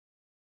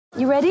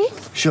You ready?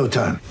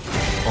 Showtime.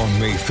 On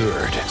May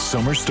 3rd,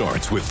 summer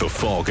starts with The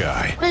Fall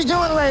Guy. Let's do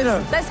it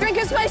later. Let's drink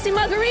a spicy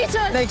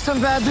margarita. Make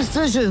some bad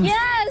decisions.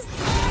 Yes!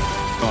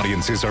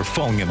 Audiences are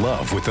falling in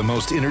love with the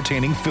most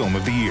entertaining film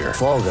of the year.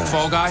 Fall Guy.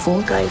 Fall Guy?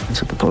 Fall Guy.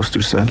 That's what the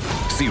poster said.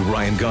 See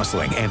Ryan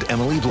Gosling and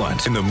Emily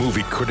Blunt in the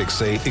movie critics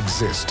say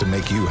exists to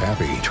make you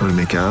happy. Trying to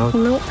make it out?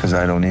 Nope. Because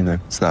I don't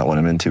either. It's not what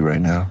I'm into right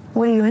now.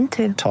 What are you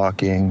into?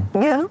 Talking.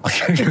 Yeah.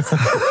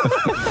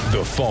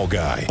 The Fall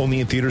Guy.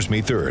 Only in theaters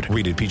May 3rd.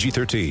 Rated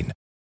PG-13.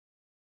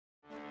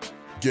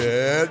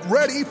 Get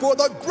ready for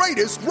the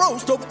greatest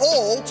roast of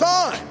all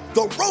time.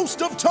 The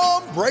Roast of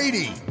Tom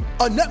Brady.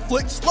 A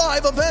Netflix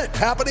live event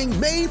happening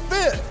May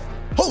 5th.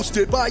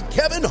 Hosted by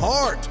Kevin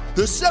Hart.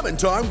 The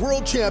 7-time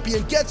world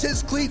champion gets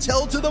his cleats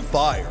held to the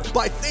fire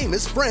by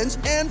famous friends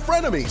and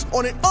frenemies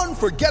on an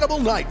unforgettable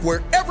night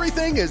where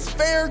everything is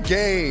fair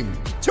game.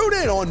 Tune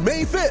in on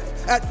May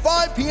 5th at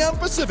 5 p.m.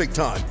 Pacific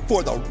time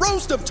for the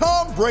Roast of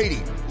Tom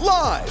Brady.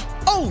 Live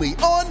only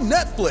on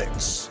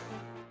Netflix.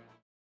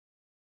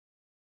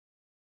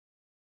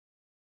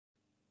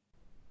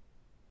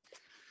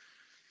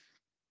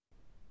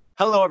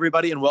 Hello,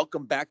 everybody, and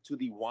welcome back to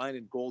the Wine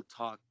and Gold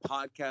Talk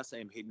podcast. I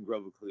am Hayden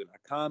Grove of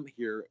Cleveland.com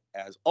here,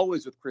 as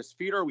always, with Chris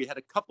Feeder. We had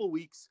a couple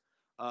weeks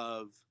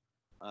of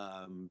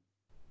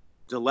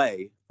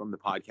delay from the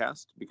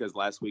podcast because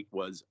last week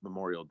was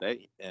Memorial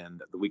Day,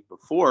 and the week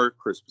before,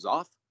 Chris was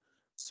off.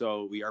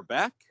 So we are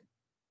back,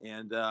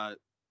 and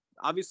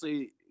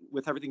obviously,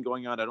 with everything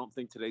going on, I don't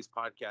think today's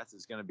podcast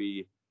is going to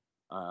be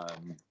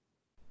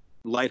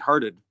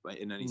lighthearted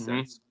in any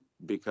sense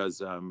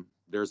because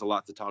there's a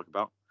lot to talk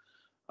about.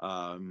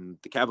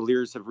 The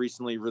Cavaliers have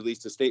recently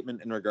released a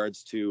statement in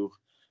regards to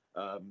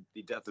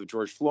the death of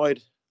George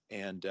Floyd,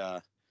 and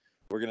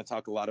we're going to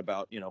talk a lot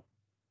about,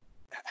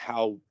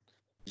 how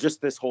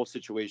just this whole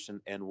situation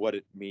and what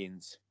it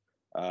means,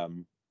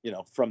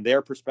 from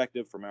their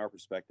perspective, from our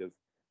perspective.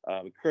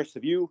 Chris,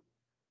 have you,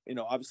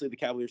 obviously the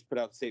Cavaliers put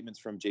out statements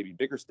from JB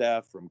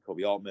Bickerstaff, from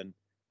Kobe Altman.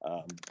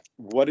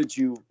 What did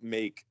you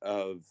make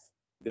of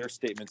their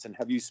statements, and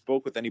have you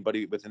spoke with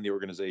anybody within the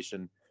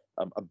organization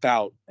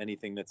about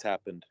anything that's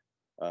happened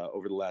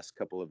over the last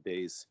couple of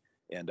days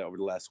and over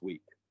the last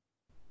week?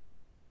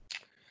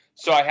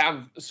 So I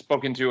have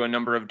spoken to a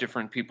number of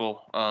different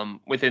people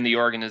within the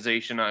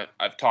organization.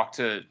 I've talked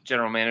to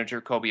General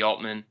Manager Kobe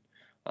Altman,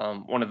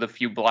 one of the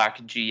few black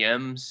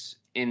GMs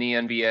in the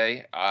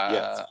NBA.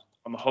 Yes.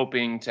 I'm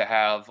hoping to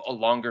have a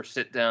longer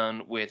sit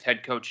down with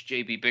head coach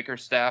JB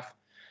Bickerstaff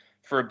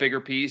for a bigger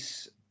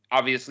piece.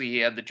 Obviously, he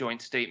had the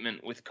joint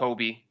statement with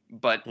Kobe,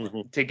 but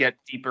to get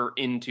deeper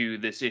into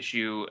this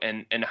issue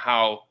and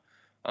how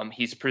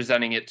he's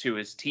presenting it to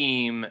his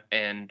team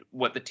and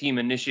what the team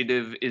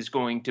initiative is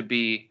going to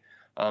be.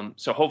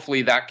 So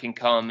hopefully that can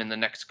come in the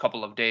next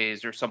couple of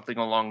days or something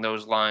along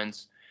those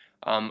lines.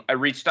 I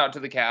reached out to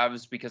the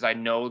Cavs because I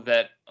know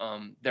that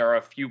there are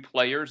a few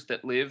players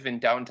that live in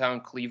downtown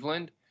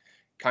Cleveland,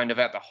 kind of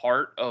at the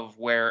heart of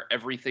where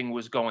everything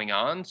was going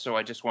on. So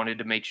I just wanted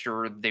to make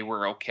sure they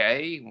were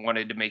okay,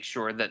 wanted to make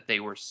sure that they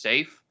were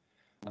safe.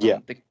 Yeah.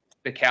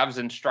 The Cavs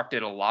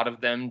instructed a lot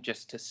of them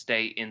just to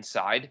stay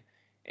inside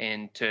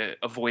and to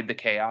avoid the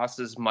chaos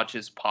as much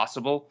as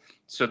possible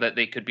so that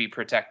they could be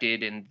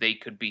protected and they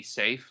could be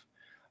safe.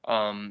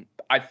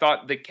 I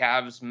thought the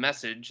Cavs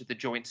message, the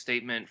joint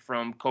statement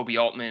from Kobe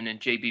Altman and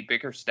JB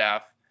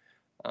Bickerstaff,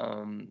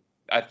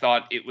 I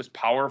thought it was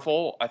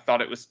powerful. I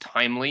thought it was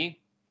timely.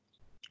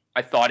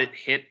 I thought it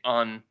hit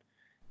on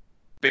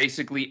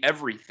basically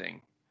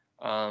everything.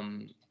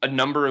 A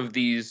number of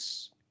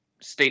these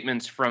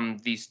statements from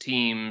these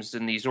teams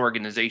and these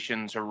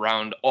organizations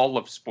around all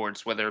of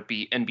sports, whether it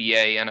be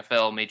NBA,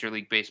 NFL, Major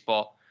League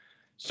Baseball,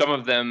 some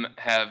of them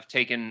have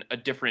taken a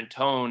different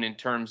tone in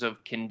terms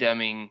of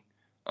condemning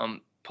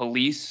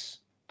police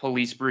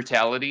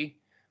brutality.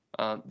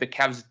 The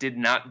Cavs did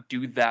not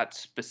do that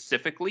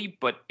specifically,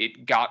 but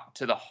it got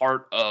to the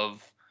heart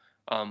of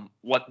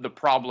what the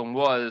problem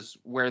was,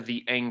 where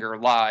the anger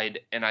lied.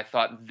 And I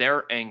thought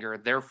their anger,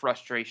 their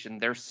frustration,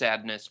 their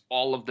sadness,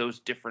 all of those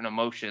different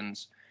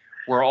emotions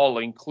were all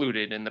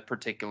included in the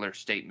particular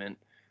statement.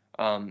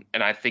 And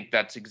I think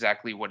that's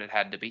exactly what it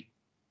had to be.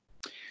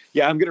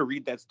 Yeah, I'm going to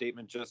read that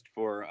statement just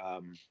for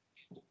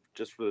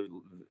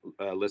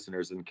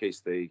listeners in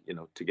case they,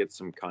 to get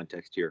some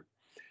context here.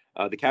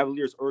 The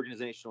Cavaliers'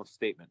 organizational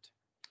statement.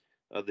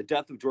 The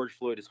death of George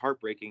Floyd is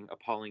heartbreaking,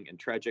 appalling, and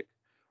tragic.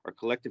 Our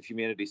collective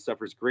humanity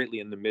suffers greatly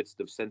in the midst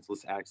of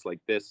senseless acts like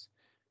this,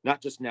 not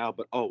just now,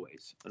 but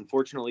always.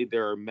 Unfortunately,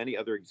 there are many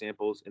other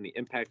examples, and the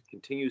impact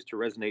continues to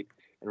resonate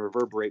and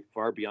reverberate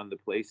far beyond the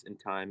place and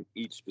time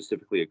each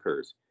specifically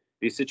occurs.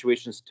 These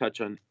situations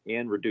touch on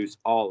and reduce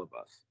all of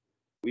us.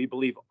 We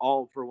believe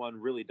all, for one,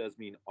 really does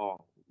mean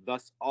all.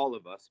 Thus, all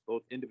of us,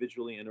 both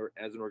individually and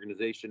as an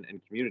organization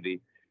and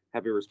community,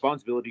 have a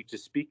responsibility to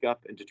speak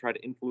up and to try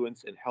to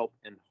influence and help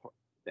and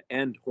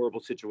end horrible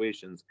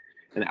situations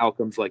and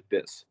outcomes like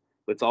this.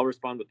 Let's all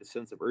respond with a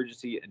sense of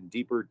urgency and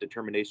deeper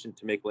determination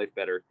to make life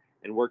better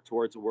and work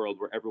towards a world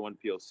where everyone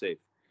feels safe.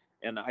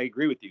 And I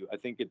agree with you. I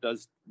think it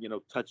does,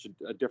 touch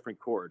a different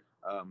chord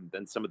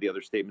than some of the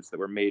other statements that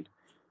were made.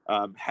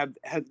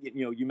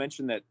 You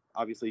mentioned that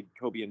obviously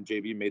Kobe and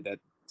JB made that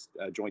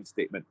joint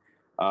statement.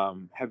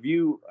 Do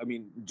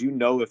you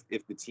know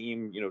if the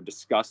team,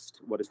 discussed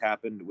what has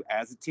happened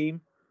as a team?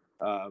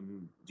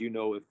 Do you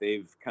know if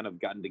they've kind of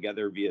gotten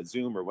together via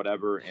Zoom or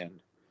whatever and,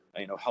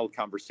 held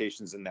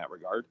conversations in that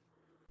regard?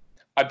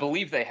 I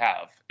believe they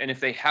have, and if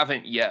they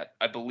haven't yet,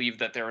 I believe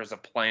that there is a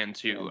plan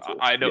to.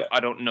 I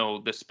don't know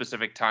the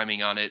specific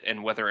timing on it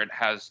and whether it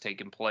has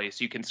taken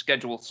place. You can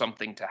schedule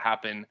something to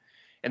happen,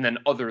 and then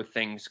other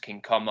things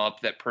can come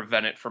up that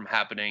prevent it from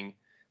happening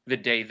the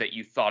day that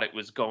you thought it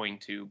was going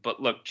to.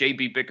 But look,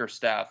 JB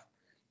Bickerstaff,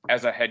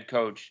 as a head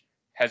coach,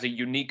 has a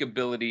unique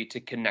ability to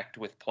connect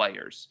with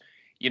players.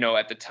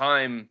 At the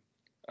time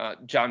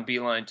John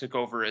Beilein took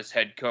over as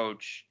head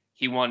coach,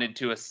 he wanted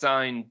to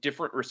assign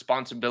different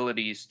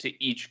responsibilities to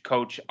each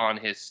coach on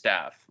his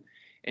staff.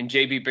 And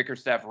JB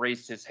Bickerstaff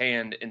raised his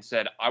hand and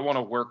said, I want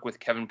to work with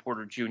Kevin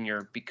Porter Jr.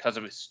 because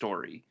of his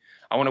story.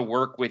 I want to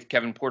work with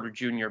Kevin Porter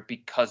Jr.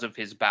 because of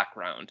his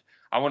background.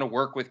 I want to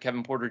work with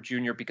Kevin Porter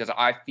Jr. because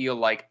I feel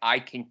like I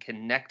can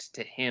connect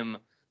to him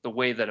the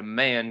way that a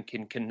man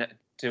can connect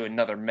to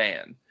another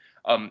man.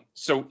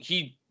 So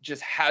he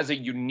just has a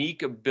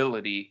unique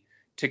ability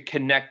to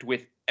connect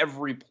with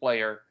every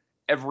player,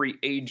 every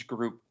age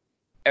group,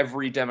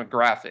 every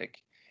demographic.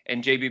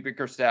 And JB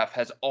Bickerstaff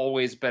has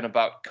always been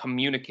about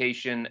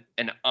communication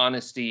and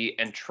honesty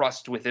and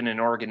trust within an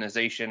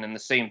organization. And the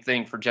same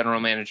thing for general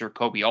manager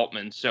Koby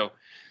Altman. So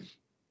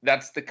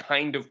that's the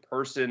kind of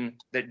person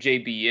that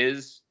JB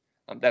is.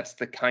 That's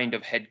the kind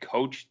of head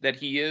coach that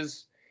he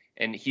is.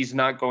 And he's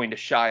not going to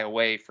shy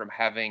away from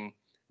having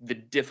the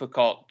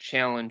difficult,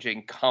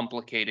 challenging,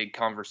 complicated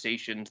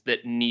conversations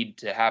that need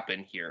to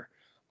happen here.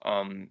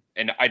 And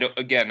I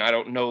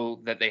don't know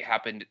that they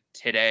happened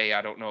today.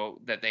 I don't know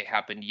that they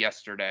happened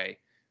yesterday,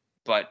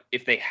 but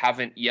if they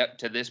haven't yet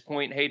to this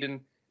point,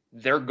 Hayden,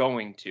 they're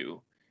going to,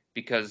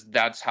 because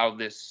that's how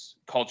this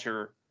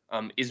culture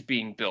is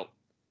being built.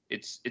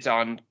 It's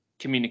on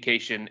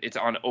communication. It's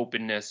on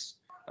openness.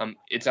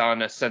 It's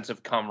on a sense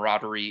of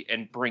camaraderie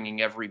and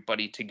bringing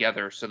everybody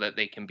together so that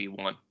they can be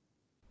one.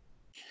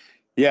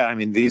 Yeah,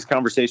 these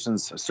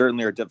conversations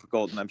certainly are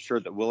difficult, and I'm sure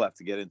that we'll have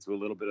to get into a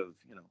little bit of,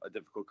 a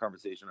difficult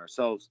conversation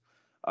ourselves.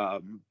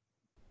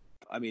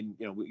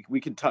 We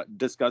can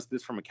discuss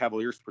this from a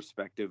Cavaliers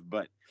perspective,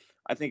 but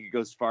I think it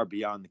goes far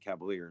beyond the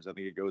Cavaliers. I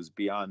think it goes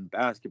beyond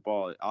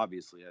basketball.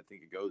 Obviously, I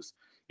think it goes,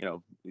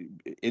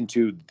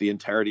 into the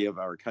entirety of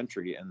our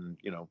country, and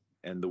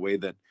and the way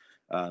that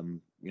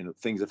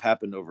things have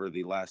happened over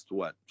the last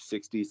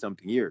 60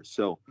 something years.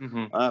 So,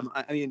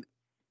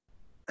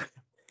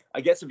 I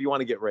guess if you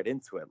want to get right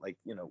into it,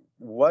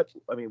 what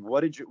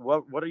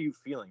are you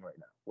feeling right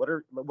now?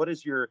 What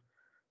is your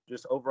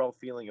just overall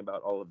feeling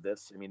about all of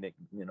this?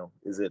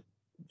 Is it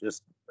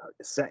just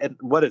sad?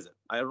 What is it?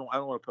 I don't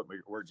want to put my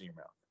words in your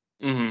mouth.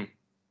 Mm-hmm.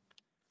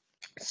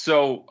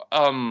 So,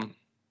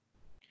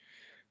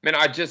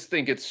 I just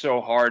think it's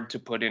so hard to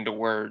put into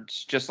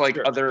words, just like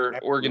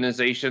other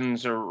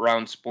organizations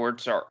around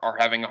sports are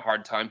having a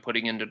hard time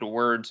putting into the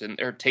words, and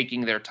they're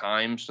taking their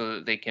time so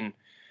that they can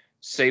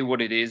say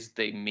what it is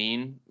they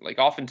mean. Like,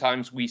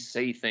 oftentimes we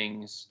say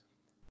things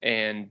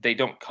and they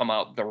don't come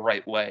out the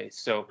right way.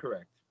 So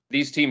correct.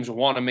 These teams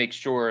want to make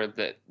sure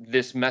that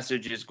this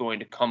message is going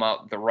to come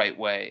out the right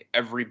way.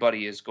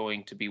 Everybody is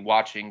going to be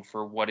watching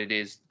for what it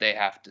is they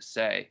have to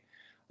say.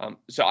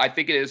 So I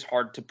think it is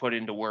hard to put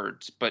into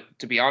words, but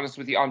to be honest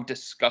with you, I'm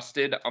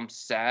disgusted, I'm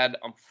sad,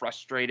 I'm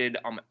frustrated,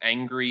 I'm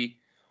angry,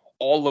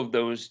 all of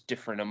those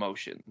different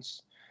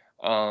emotions.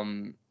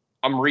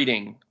 I'm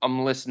reading,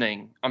 I'm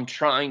listening, I'm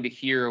trying to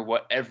hear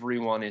what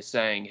everyone is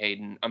saying,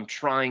 Hayden. I'm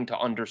trying to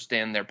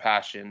understand their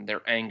passion,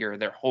 their anger,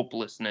 their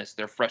hopelessness,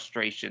 their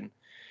frustration.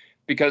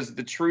 Because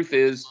the truth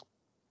is,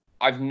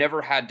 I've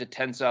never had to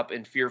tense up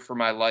in fear for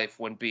my life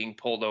when being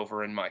pulled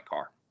over in my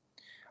car.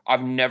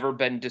 I've never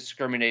been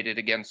discriminated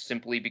against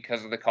simply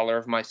because of the color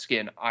of my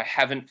skin. I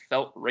haven't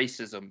felt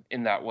racism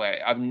in that way.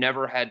 I've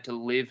never had to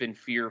live in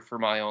fear for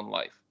my own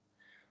life.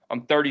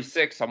 I'm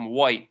 36. I'm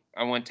white.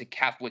 I went to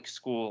Catholic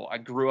school. I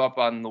grew up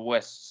on the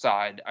West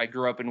Side. I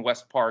grew up in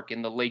West Park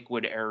in the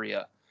Lakewood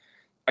area.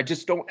 I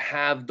just don't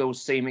have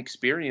those same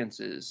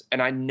experiences, and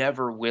I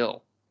never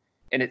will.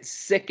 And it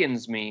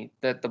sickens me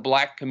that the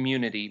Black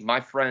community,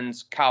 my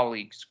friends,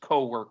 colleagues,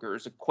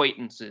 coworkers,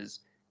 acquaintances,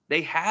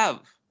 they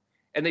have,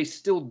 and they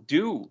still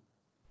do.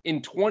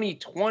 In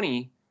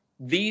 2020,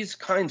 these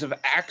kinds of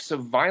acts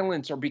of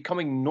violence are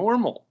becoming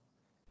normal,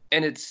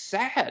 and it's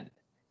sad,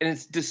 and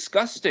it's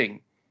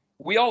disgusting.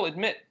 We all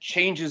admit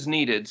change is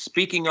needed.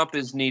 Speaking up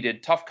is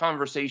needed. Tough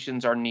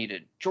conversations are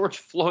needed. George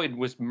Floyd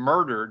was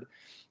murdered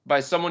by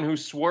someone who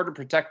swore to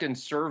protect and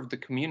serve the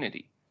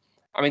community.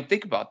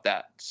 Think about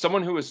that.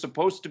 Someone who is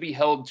supposed to be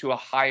held to a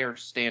higher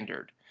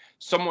standard.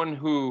 Someone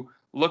who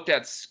looked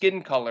at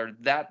skin color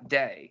that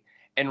day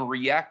and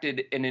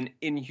reacted in an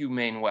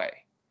inhumane way.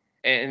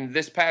 And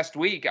this past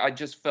week, I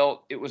just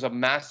felt it was a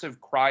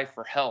massive cry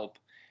for help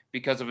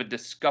because of a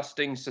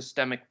disgusting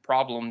systemic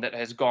problem that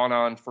has gone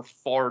on for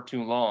far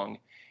too long.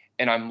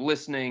 And I'm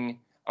listening,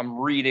 I'm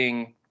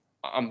reading,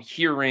 I'm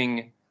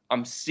hearing,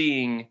 I'm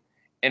seeing,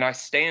 and I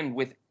stand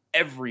with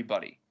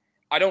everybody.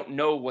 I don't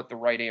know what the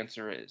right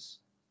answer is.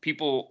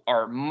 People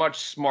are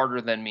much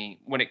smarter than me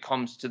when it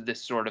comes to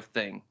this sort of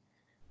thing.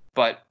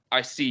 But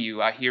I see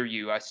you, I hear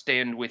you, I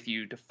stand with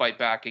you to fight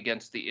back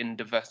against the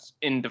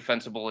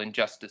indefensible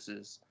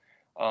injustices.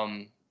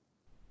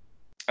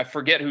 I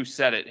forget who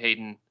said it,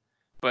 Hayden,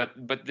 but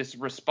this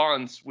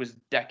response was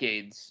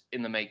decades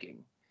in the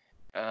making.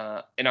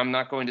 And I'm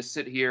not going to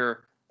sit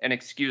here and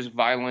excuse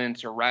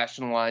violence or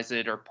rationalize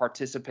it or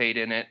participate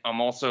in it. I'm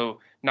also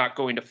not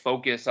going to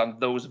focus on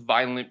those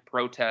violent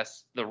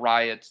protests, the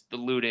riots, the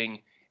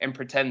looting, and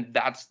pretend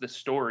that's the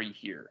story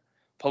here.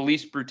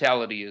 Police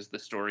brutality is the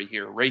story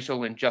here.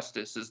 Racial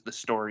injustice is the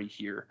story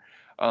here.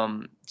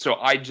 So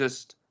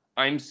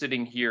I'm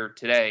sitting here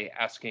today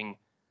asking,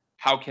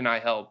 how can I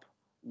help?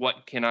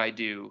 What can I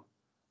do?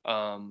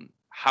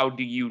 How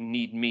do you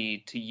need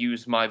me to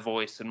use my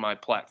voice and my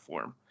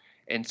platform?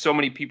 And so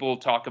many people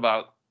talk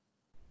about,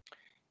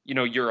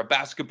 you're a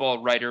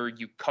basketball writer,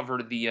 you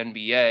cover the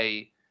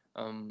NBA.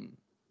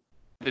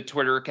 The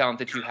Twitter account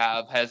that you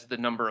have has the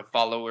number of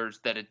followers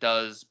that it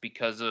does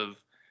because of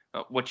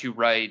what you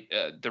write,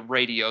 the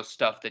radio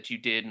stuff that you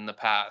did in the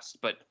past.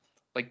 But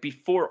like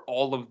before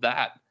all of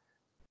that,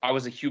 I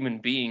was a human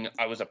being.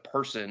 I was a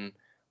person.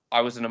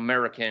 I was an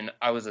American.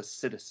 I was a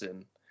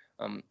citizen.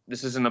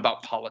 This isn't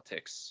about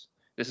politics.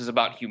 This is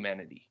about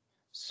humanity.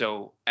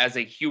 So as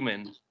a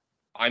human,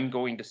 I'm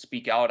going to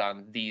speak out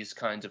on these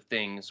kinds of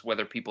things,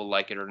 whether people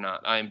like it or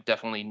not. I'm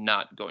definitely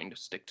not going to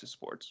stick to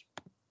sports.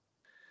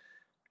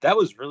 That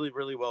was really,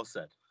 really well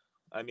said.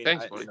 I mean,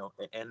 Thanks,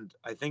 and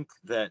I think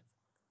that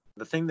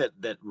the thing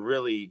that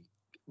really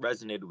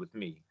resonated with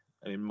me,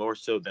 I mean, more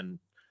so than,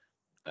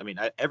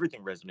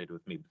 everything resonated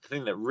with me. But the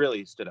thing that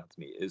really stood out to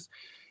me is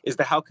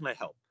the how can I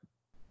help?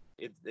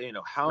 It,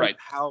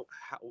 how,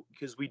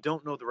 because we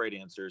don't know the right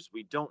answers.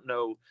 We don't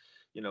know,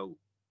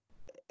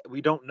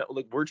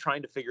 like we're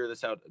trying to figure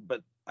this out.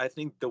 But I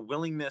think the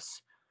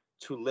willingness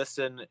to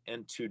listen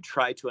and to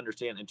try to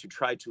understand and to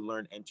try to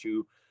learn and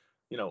to,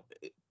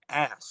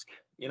 ask,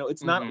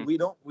 it's not,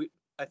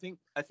 I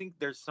think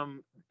there's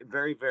some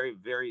very, very,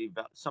 very,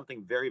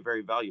 something very,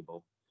 very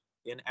valuable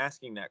in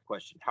asking that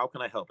question. How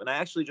can I help? And I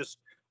actually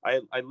I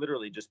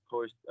literally just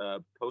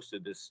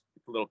posted this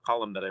little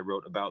column that I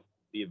wrote about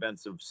the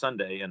events of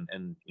Sunday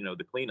and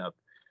the cleanup.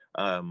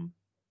 And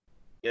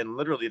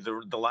literally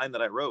the line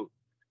that I wrote,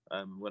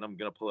 when I'm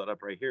going to pull it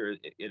up right here,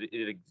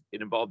 it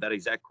involved that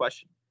exact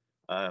question.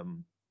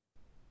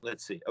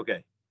 Let's see.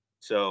 Okay.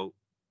 So,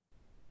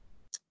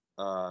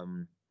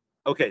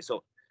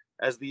 so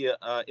as the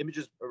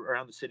images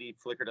around the city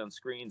flickered on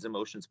screens,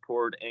 emotions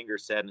poured, anger,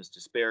 sadness,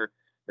 despair,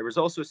 there was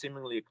also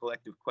seemingly a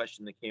collective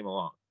question that came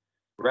along.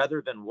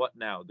 Rather than what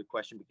now, the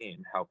question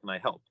became, how can I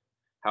help?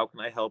 How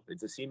can I help?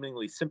 It's a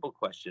seemingly simple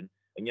question,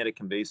 and yet it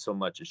conveys so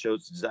much. It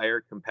shows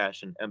desire,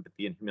 compassion,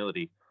 empathy, and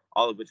humility,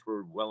 all of which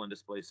were well on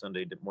display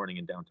Sunday morning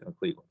in downtown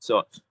Cleveland.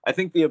 So I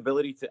think the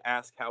ability to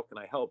ask, how can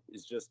I help,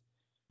 is just,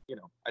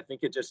 I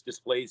think it just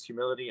displays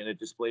humility, and it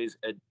displays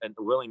a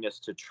willingness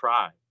to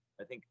try.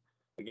 I think,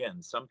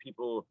 again, some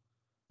people,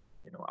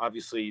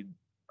 obviously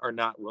are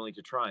not willing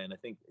to try. And I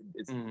think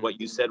it's what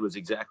you said was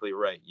exactly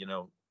right.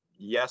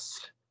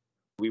 Yes,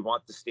 we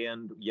want to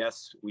stand.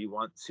 Yes, we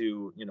want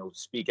to,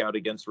 speak out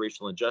against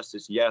racial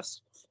injustice.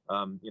 Yes.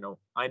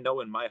 I know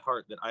in my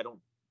heart that I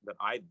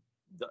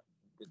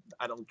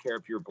don't care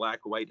if you're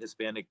black, white,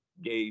 Hispanic,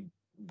 gay,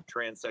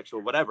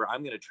 transsexual, whatever.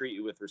 I'm going to treat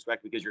you with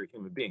respect because you're a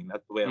human being.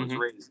 That's the way I was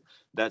raised.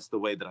 That's the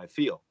way that I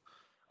feel.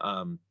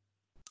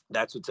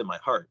 That's what's in my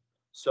heart.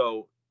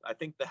 So I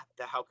think the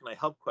how can I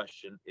help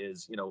question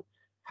is,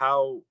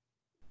 how,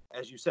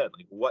 as you said,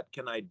 like, what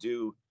can I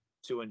do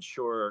to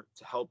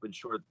help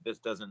ensure that this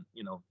doesn't,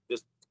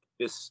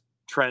 this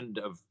trend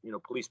of,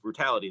 police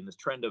brutality and this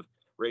trend of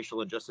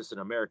racial injustice in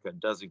America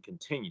doesn't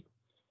continue.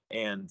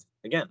 And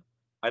again,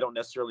 I don't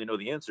necessarily know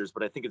the answers,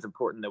 but I think it's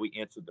important that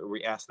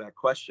we ask that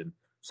question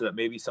so that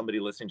maybe somebody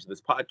listening to this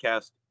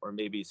podcast, or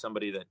maybe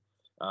somebody that,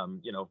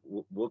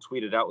 we'll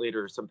tweet it out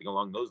later or something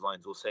along those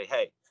lines, will say,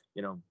 hey,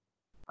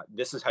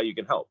 this is how you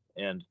can help.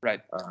 And,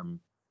 right.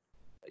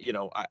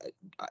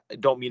 I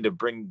don't mean to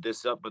bring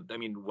this up, but I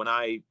mean, when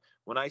I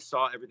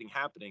saw everything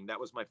happening, that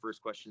was my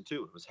first question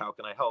too. It was, how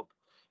can I help?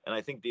 And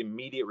I think the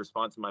immediate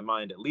response in my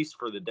mind, at least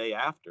for the day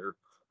after,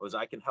 was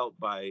I can help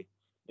by,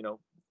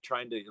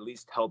 trying to at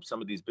least help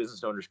some of these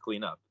business owners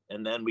clean up,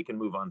 and then we can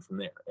move on from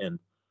there. And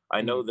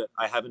I know that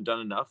I haven't done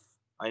enough.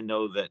 I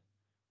know that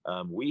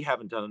we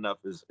haven't done enough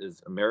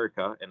as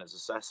America and as a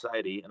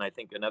society. And I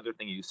think another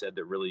thing you said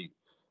that really,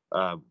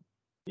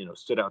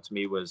 stood out to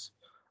me was,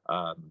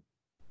 I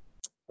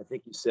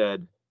think you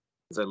said,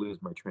 as I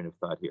lose my train of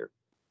thought here,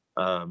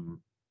 I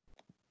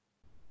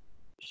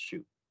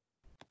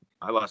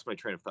lost my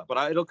train of thought,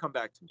 but it'll come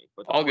back to me.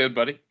 But all good,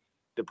 buddy.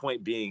 The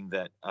point being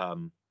that,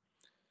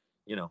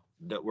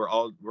 that we're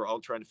all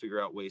trying to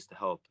figure out ways to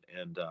help.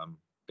 And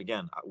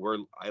again,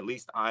 at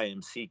least I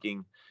am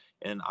seeking,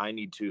 and I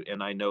need to,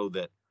 and I know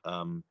that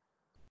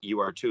you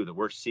are too, that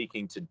we're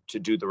seeking to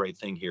do the right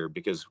thing here,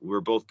 because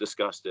we're both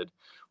disgusted.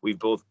 We've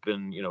both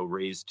been,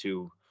 raised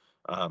to,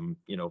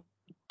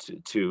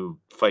 to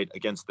fight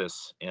against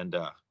this. And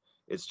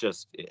it's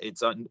just,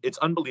 it's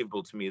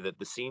unbelievable to me that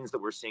the scenes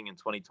that we're seeing in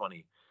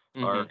 2020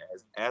 are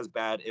as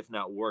bad, if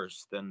not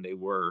worse, than they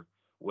were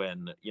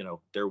when,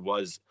 there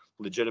was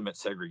legitimate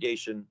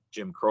segregation,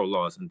 Jim Crow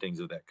laws, and things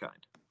of that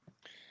kind.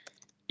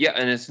 Yeah,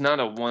 and it's not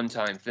a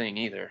one-time thing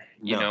either.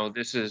 No.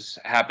 This is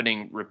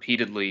happening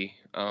repeatedly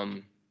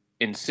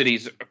in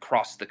cities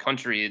across the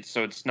country.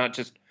 So it's not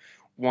just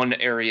one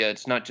area.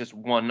 It's not just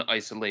one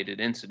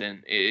isolated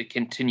incident. It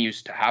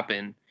continues to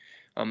happen.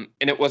 And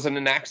it wasn't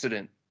an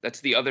accident.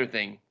 That's the other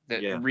thing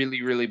that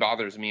really, really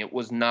bothers me. It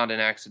was not an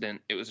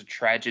accident. It was a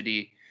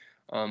tragedy.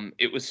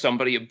 It was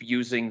somebody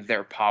abusing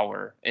their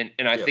power. And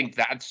I think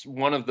that's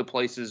one of the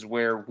places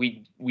where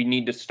we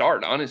need to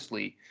start,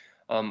 honestly.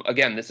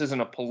 Again, this isn't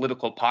a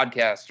political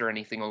podcast or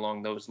anything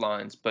along those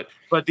lines, but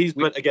this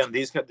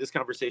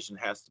conversation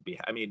has to be,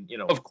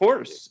 of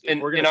course.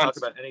 If we're going to talk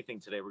about anything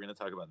today, we're going to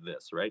talk about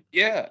this, right?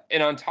 Yeah.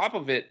 And on top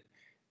of it,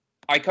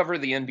 I cover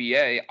the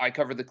NBA. I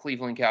cover the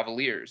Cleveland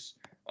Cavaliers.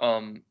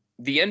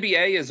 The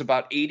NBA is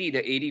about 80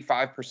 to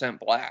 85%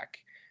 black.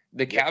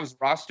 The Cavs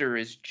roster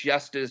is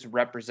just as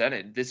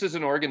represented. This is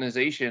an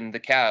organization, the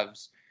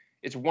Cavs.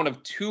 It's one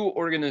of two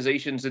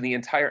organizations in the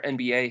entire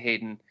NBA,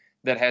 Hayden,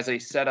 that has a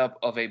setup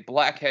of a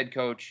black head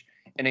coach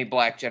and a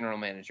black general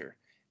manager.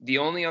 The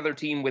only other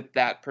team with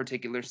that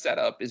particular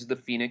setup is the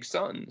Phoenix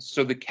Suns.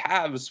 So the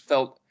Cavs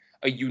felt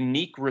a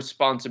unique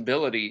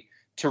responsibility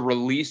to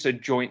release a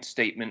joint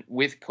statement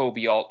with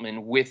Kobe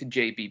Altman, with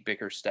JB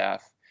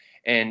Bickerstaff.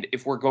 And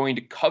if we're going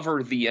to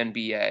cover the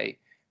NBA,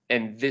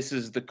 and this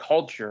is the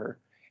culture,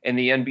 and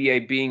the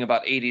NBA being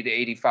about 80 to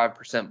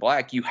 85%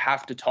 black, you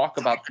have to talk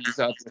about these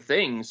other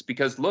things.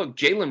 Because look,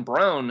 Jaylen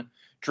Brown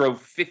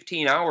drove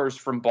 15 hours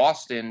from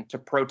Boston to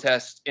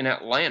protest in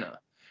Atlanta,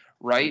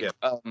 right?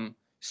 Yeah.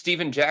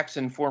 Steven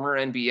Jackson, former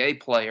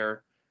NBA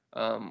player,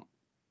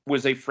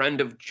 was a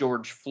friend of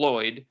George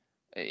Floyd.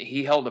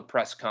 He held a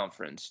press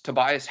conference.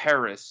 Tobias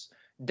Harris,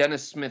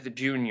 Dennis Smith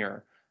Jr.,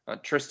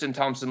 Tristan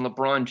Thompson,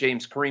 LeBron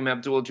James, Kareem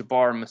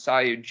Abdul-Jabbar,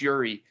 Masai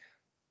Ujiri,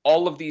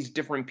 all of these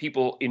different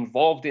people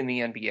involved in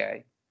the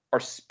NBA are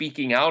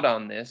speaking out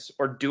on this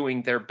or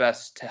doing their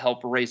best to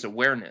help raise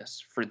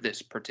awareness for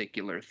this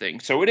particular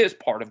thing. So it is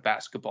part of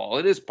basketball.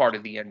 It is part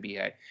of the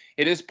NBA.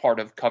 It is part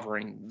of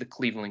covering the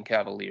Cleveland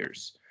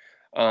Cavaliers.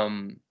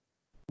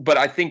 But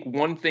I think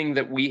one thing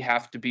that we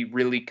have to be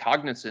really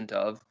cognizant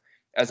of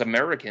as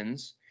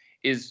Americans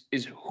is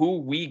who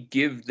we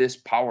give this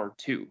power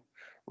to,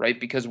 right?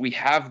 Because we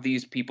have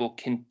these people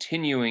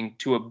continuing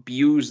to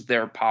abuse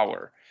their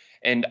power.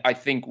 And I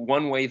think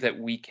one way that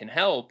we can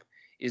help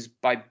is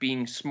by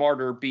being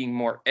smarter, being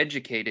more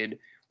educated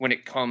when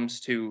it comes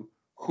to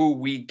who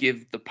we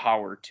give the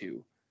power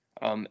to.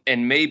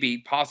 And maybe,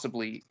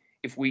 possibly,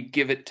 if we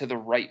give it to the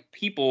right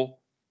people,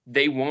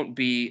 they won't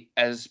be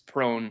as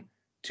prone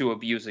to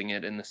abusing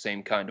it in the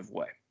same kind of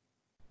way.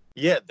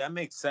 Yeah, that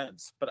makes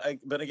sense.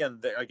 But again,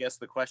 I guess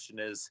the question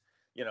is,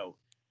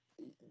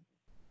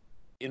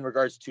 in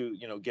regards to,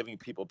 giving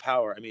people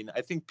power,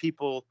 I think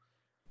people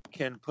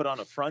can put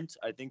on a front.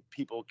 I think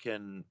people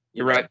can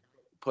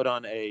put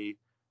on a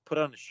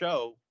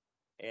show,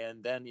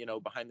 and then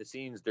behind the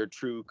scenes their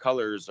true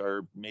colors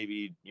are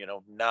maybe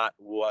not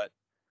what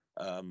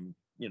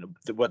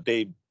what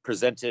they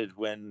presented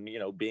when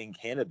being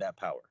handed that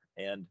power.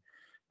 And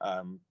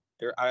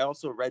I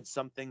also read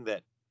something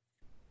that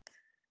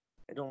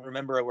I don't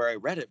remember where I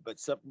read it, but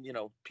some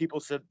people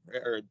said,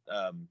 or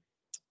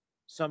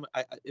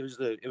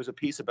it was a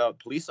piece about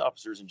police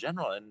officers in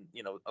general, and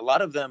a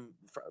lot of them,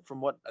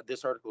 from what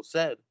this article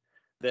said,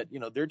 that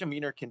their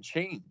demeanor can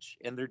change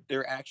and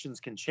their actions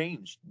can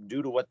change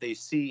due to what they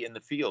see in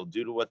the field,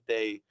 due to what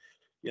they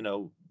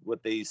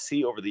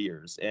see over the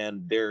years,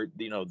 and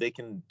they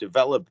can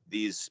develop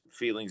these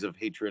feelings of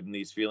hatred and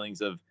these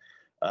feelings of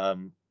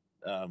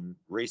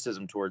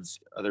racism towards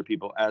other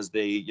people as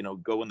they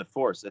go in the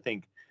force. I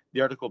think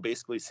the article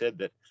basically said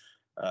that.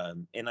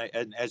 And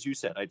as you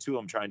said, I too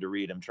am trying to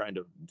read. I'm trying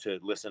to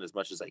listen as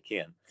much as I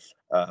can.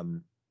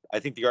 I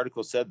think the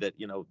article said that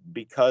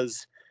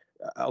because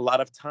a lot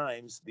of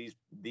times these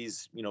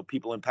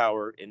people in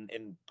power,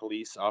 in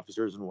police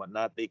officers and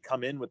whatnot, they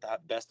come in with the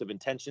best of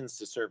intentions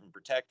to serve and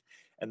protect,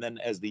 and then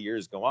as the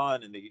years go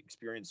on and they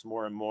experience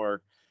more and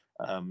more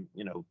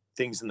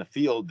things in the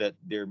field, that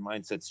their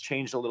mindsets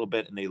change a little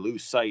bit and they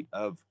lose sight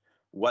of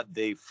what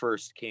they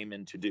first came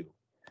in to do.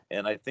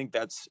 And I think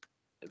that's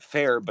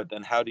fair, but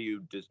then how do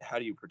you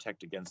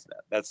protect against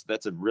that?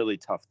 That's a really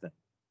tough thing.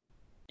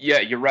 Yeah,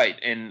 you're right.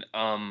 And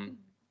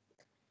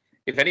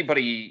if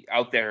anybody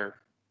out there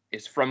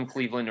is from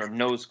Cleveland or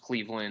knows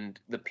Cleveland,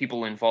 the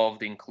people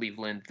involved in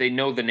Cleveland, they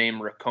know the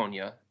name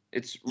Raconia.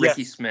 It's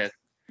Ricky Smith.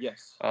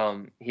 Yes.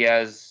 He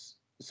has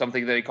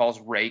something that he calls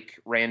RAKE,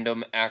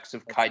 Random Acts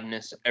of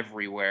Kindness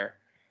Everywhere.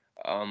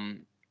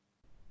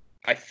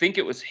 I think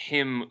it was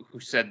him who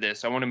said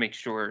this. I want to make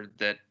sure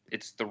that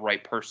it's the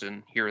right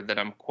person here that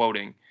I'm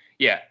quoting.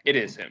 Yeah, it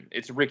is him.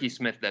 It's Ricky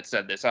Smith that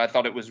said this. I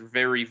thought it was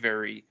very,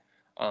 very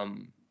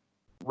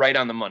right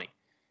on the money.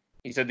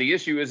 He said, the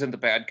issue isn't the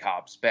bad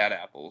cops, bad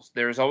apples.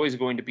 There's always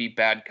going to be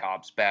bad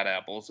cops, bad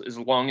apples, as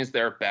long as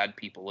there are bad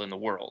people in the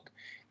world.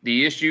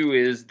 The issue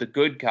is the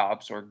good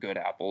cops, or good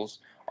apples,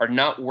 are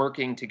not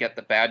working to get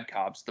the bad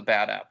cops, the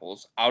bad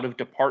apples, out of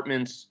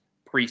departments,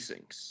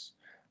 precincts.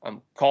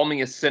 Call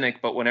me a cynic,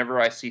 but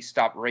whenever I see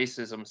Stop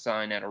Racism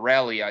sign at a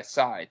rally, I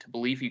sigh. To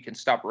believe you can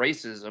stop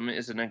racism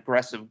is an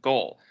aggressive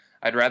goal.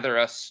 I'd rather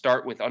us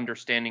start with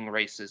understanding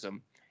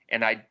racism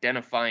and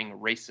identifying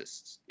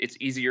racists. It's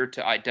easier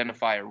to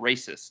identify a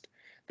racist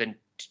than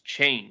to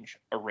change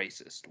a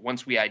racist.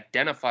 Once we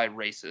identify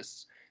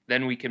racists,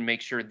 then we can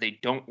make sure they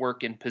don't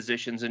work in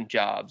positions and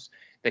jobs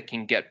that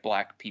can get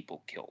black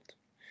people killed.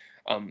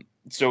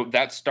 So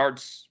that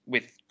starts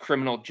with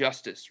criminal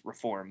justice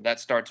reform. That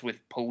starts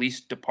with police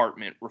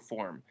department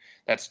reform.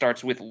 That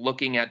starts with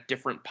looking at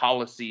different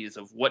policies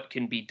of what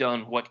can be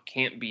done, what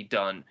can't be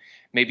done.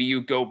 Maybe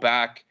you go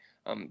back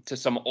to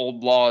some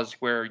old laws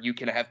where you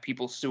can have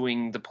people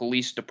suing the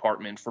police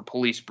department for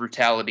police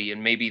brutality,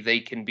 and maybe they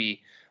can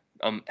be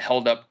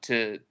held up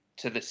to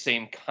the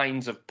same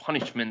kinds of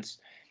punishments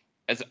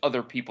as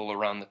other people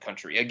around the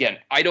country. Again,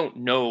 I don't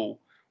know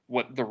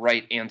what the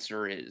right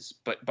answer is,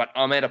 but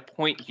I'm at a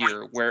point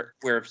here where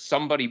if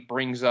somebody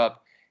brings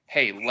up,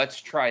 hey,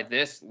 let's try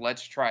this,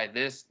 let's try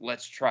this,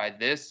 let's try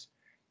this,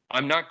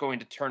 I'm not going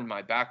to turn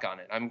my back on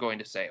it. I'm going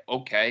to say,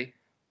 okay,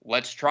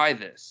 let's try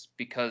this,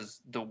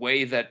 because the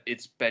way that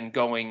it's been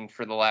going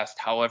for the last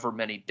however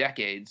many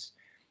decades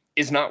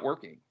is not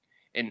working.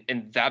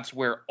 And that's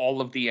where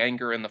all of the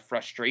anger and the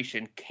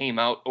frustration came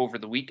out over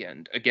the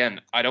weekend.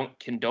 Again, I don't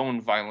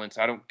condone violence.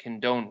 I don't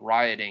condone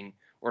rioting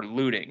or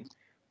looting,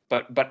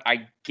 but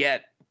I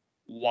get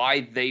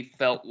why they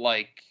felt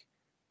like,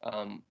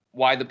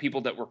 why the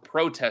people that were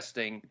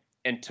protesting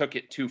and took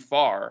it too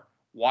far,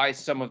 why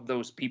some of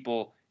those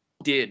people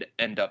did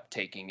end up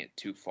taking it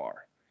too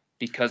far,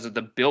 because of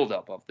the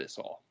buildup of this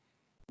all.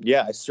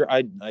 Yeah, I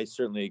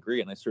certainly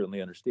agree, and I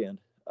certainly understand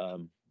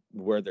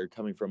where they're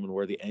coming from and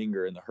where the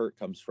anger and the hurt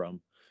comes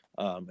from.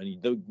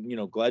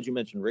 Glad you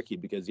mentioned Ricky,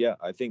 because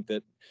I think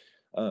that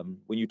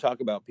when you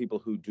talk about people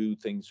who do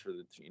things for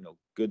the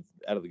good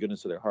out of the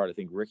goodness of their heart, I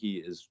think Ricky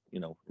is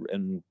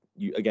and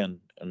you again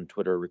on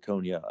Twitter,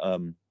 Riconia.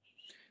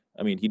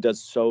 I mean, he does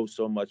so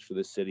much for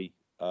the city.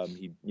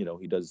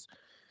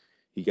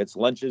 He gets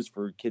lunches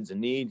for kids in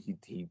need.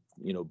 He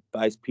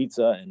buys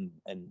pizza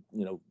and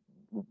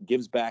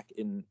gives back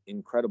in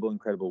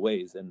incredible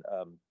ways. And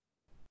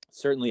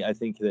certainly I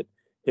think that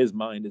his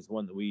mind is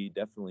one that we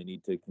definitely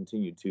need to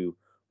continue to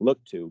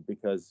look to,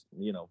 because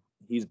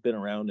he's been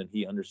around and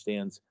he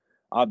understands,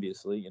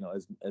 obviously,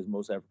 as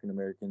most African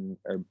American,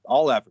 or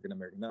all African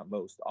American, not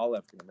most, all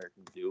African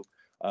Americans do,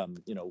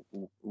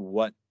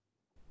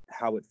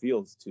 how it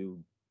feels to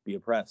be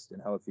oppressed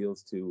and how it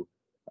feels to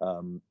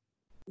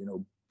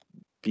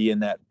be in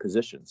that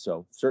position.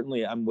 So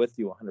certainly I'm with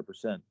you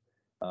 100%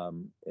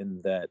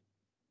 in that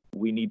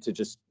we need to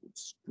just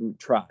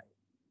try.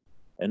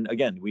 And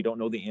again, we don't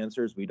know the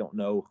answers. We don't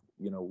know,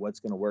 what's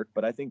going to work.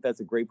 But I think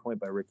that's a great point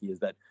by Ricky, is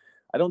that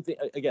I don't think,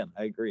 again,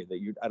 I agree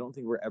that I don't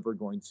think we're ever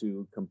going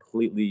to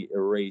completely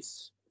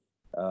erase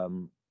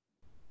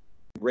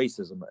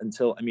racism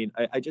until,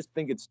 I just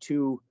think it's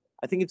too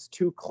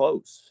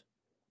close.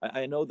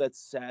 I know that's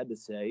sad to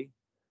say,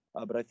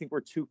 but I think we're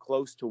too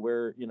close to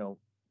where,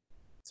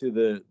 it's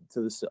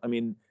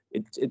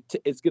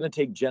going to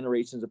take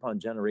generations upon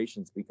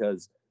generations,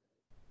 because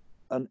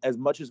as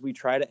much as we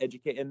try to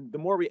educate, and the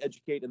more we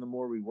educate and the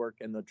more we work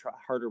and the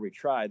harder we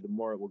try, the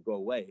more it will go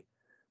away.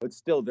 But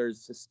still,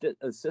 there's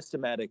a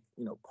systematic,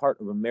 part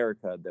of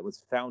America that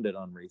was founded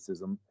on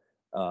racism,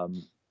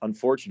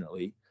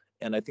 unfortunately.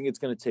 And I think it's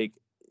going to take,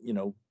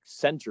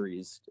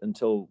 centuries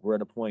until we're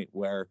at a point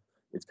where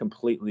it's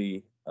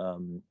completely,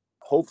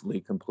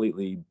 hopefully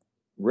completely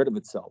rid of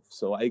itself.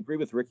 So I agree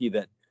with Ricky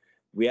that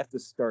we have to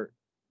start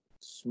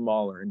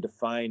smaller and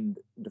define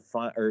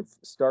or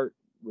start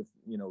with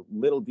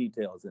little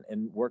details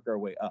and work our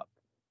way up.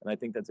 And I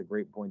think that's a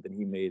great point that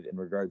he made in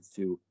regards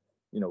to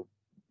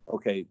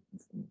okay,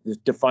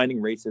 just defining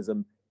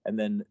racism and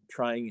then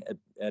trying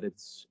at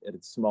its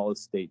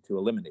smallest state to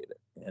eliminate it.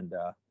 And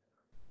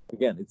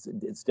again,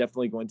 it's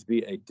definitely going to be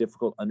a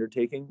difficult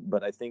undertaking,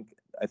 but I think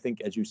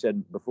as you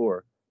said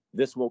before,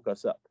 this woke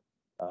us up.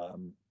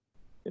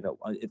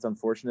 It's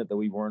unfortunate that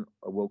we weren't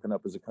woken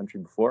up as a country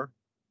before,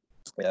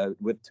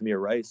 with Tamir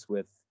Rice,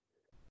 with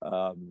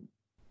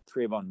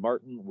Trayvon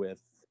Martin,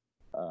 with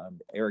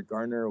Eric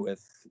Garner,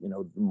 with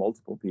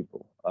multiple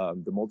people,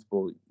 the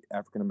multiple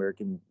African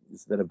Americans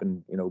that have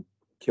been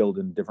killed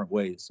in different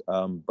ways.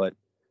 But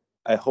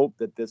I hope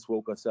that this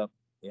woke us up,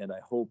 and I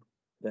hope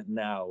that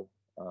now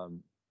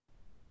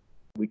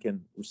we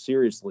can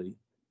seriously,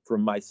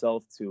 from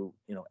myself to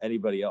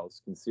anybody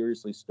else, can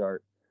seriously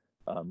start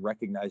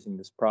recognizing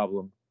this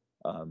problem,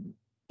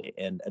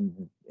 and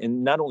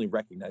not only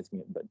recognizing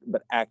it,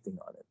 but acting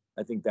on it.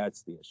 I think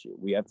that's the issue.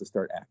 We have to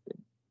start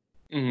acting.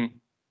 Mm-hmm.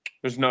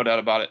 There's no doubt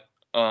about it.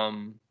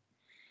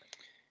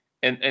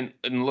 And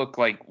look,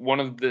 like one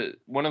of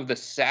the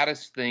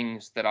saddest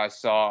things that I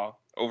saw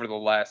over the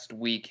last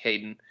week,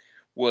 Hayden,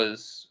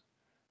 was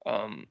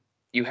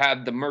you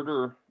had the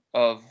murder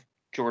of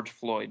George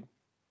Floyd,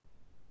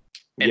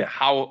 and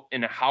how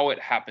it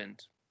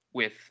happened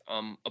with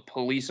a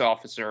police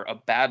officer, a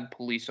bad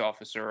police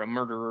officer, a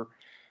murderer,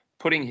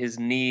 putting his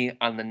knee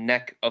on the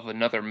neck of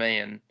another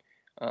man,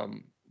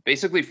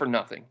 basically for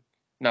nothing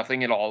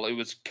at all. It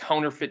was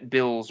counterfeit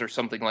bills or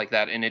something like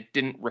that, and it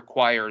didn't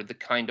require the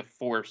kind of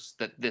force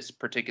that this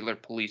particular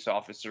police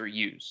officer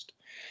used.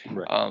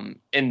 Right.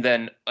 And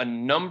then a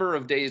number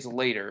of days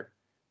later,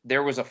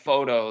 there was a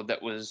photo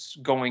that was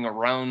going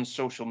around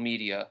social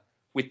media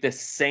with the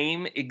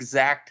same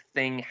exact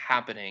thing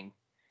happening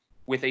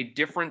with a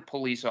different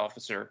police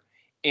officer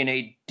in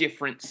a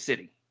different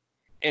city.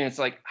 And it's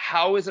like,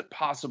 how is it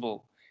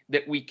possible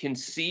that we can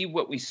see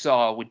what we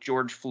saw with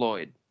George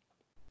Floyd,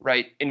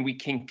 right? And we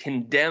can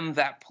condemn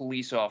that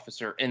police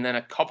officer, and then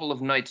a couple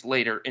of nights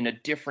later in a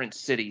different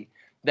city,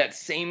 that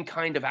same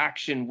kind of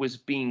action was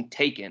being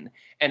taken,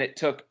 and it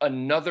took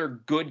another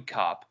good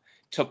cop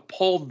to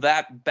pull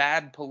that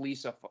bad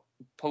police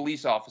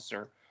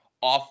officer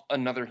off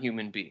another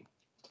human being.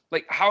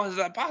 Like, how is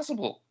that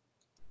possible?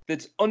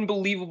 That's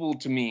unbelievable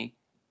to me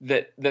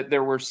that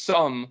there were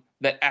some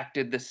that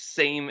acted the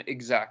same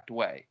exact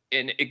way.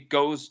 And it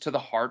goes to the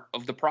heart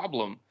of the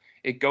problem.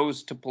 It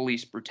goes to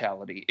police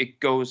brutality. It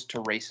goes to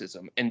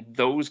racism. And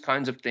those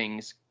kinds of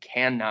things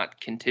cannot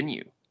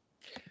continue.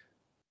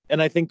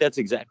 And I think that's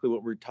exactly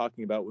what we're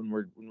talking about when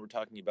we're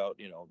talking about,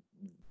 you know,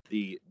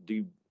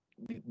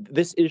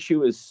 this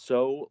issue is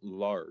so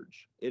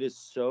large. It is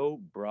so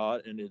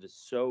broad and it is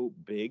so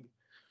big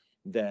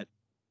that,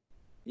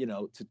 you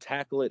know, to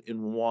try to tackle it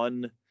in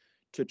one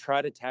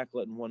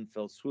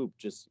fell swoop,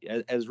 just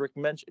as Ricky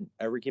mentioned,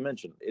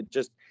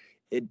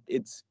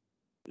 it's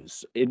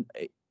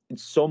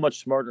so much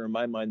smarter in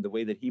my mind the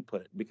way that he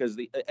put it, because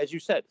as you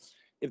said,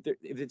 if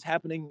it's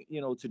happening,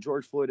 you know, to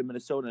George Floyd in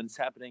Minnesota, and it's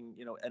happening,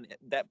 you know, and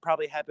that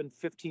probably happened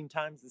 15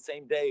 times the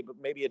same day, but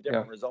maybe a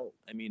different result.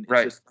 I mean,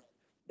 it's just,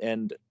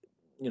 and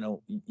you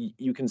know,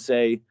 you can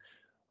say,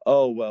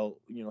 oh, well,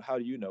 you know, how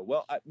do you know?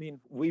 Well, I mean,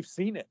 we've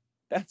seen it.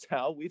 That's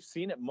how we've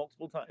seen it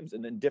multiple times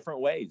and in different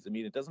ways. I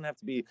mean, it doesn't have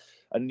to be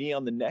a knee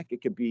on the neck.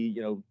 It could be,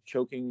 you know,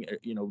 choking,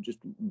 you know, just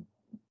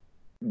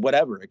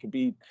whatever. It could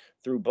be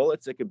through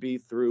bullets. It could be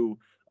through,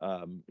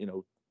 you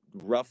know,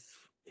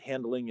 rough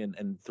handling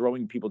and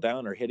throwing people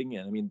down or hitting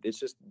it. I mean, it's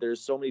just,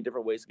 there's so many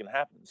different ways it can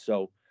happen.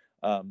 So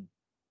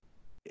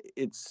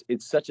it's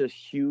such a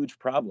huge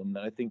problem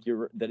that I think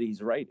that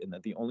he's right. And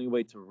that the only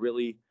way to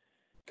really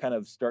kind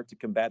of start to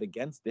combat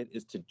against it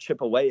is to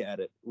chip away at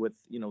it with,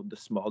 you know, the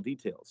small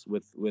details,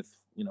 with,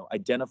 you know,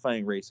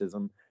 identifying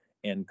racism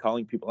and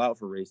calling people out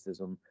for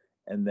racism,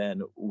 and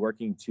then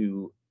working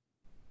to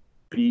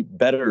be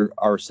better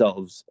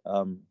ourselves,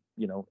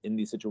 you know, in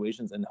these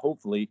situations. And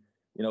hopefully,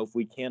 you know, if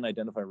we can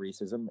identify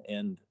racism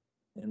and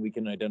we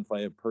can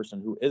identify a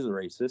person who is a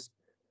racist,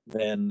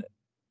 then,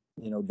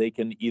 you know, they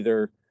can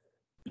either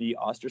be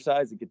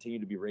ostracized and continue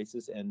to be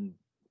racist and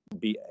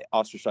be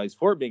ostracized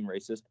for being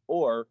racist,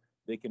 or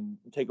they can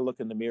take a look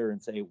in the mirror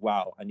and say,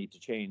 wow, I need to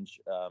change.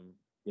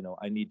 You know,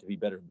 I need to be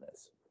better than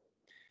this.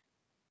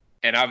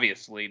 And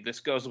obviously this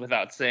goes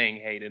without saying,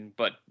 Hayden,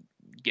 but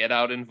get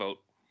out and vote.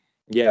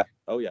 Yeah.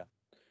 Oh yeah.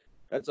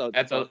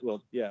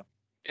 Well, yeah.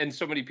 And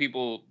so many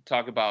people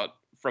talk about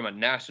from a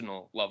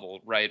national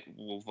level, right?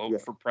 We'll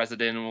vote for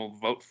president and we'll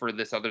vote for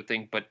this other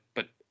thing, but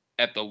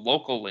at the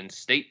local and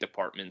state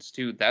departments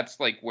too, that's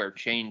like where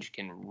change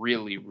can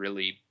really,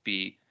 really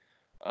be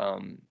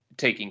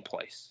taking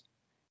place,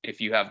 if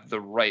you have the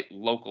right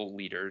local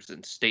leaders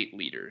and state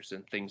leaders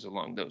and things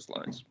along those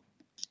lines.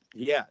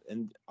 Yeah,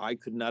 and I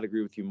could not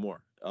agree with you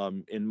more.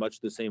 In much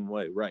the same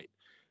way, right?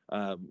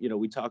 You know,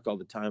 we talk all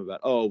the time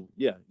about, oh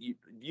yeah, you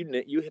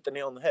hit the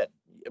nail on the head.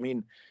 I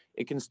mean,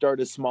 it can start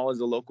as small as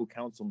a local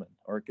councilman,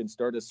 or it can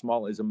start as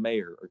small as a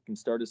mayor, or it can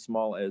start as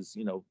small as,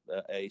 you know,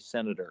 a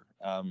senator.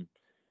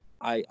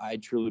 I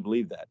truly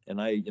believe that,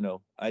 and I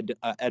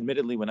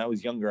admittedly, when I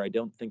was younger, I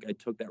don't think I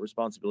took that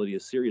responsibility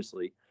as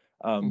seriously.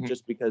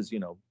 Just because, you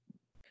know,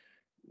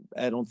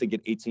 I don't think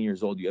at 18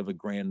 years old you have a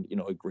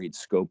great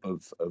scope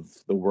of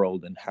the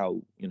world and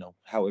how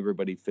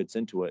everybody fits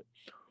into it.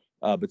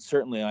 But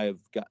certainly I have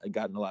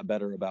gotten a lot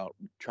better about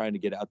trying to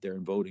get out there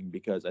and voting,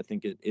 because I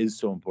think it is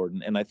so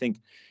important. And I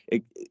think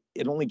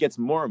it only gets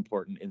more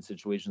important in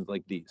situations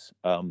like these.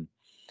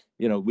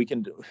 You know,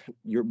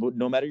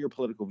 no matter your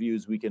political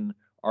views, we can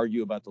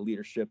argue about the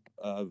leadership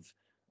of,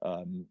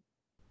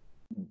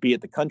 be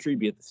it the country,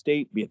 be it the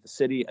state, be it the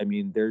city. I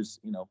mean,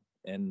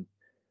 and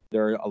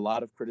there are a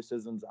lot of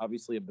criticisms,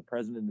 obviously, of the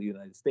president of the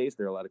United States.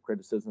 There are a lot of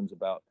criticisms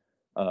about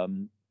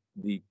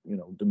the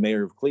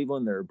mayor of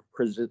Cleveland. There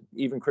are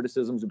even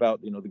criticisms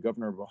about, the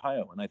governor of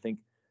Ohio. And I think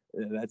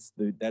that's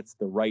the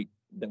right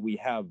that we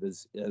have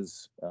as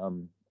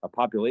a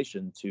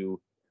population to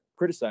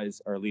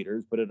criticize our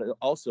leaders, but it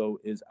also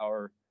is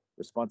our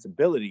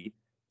responsibility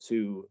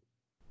to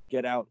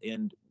get out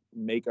and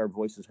make our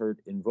voices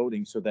heard in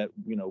voting, so that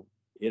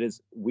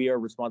we are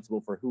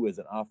responsible for who is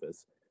in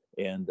office.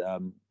 And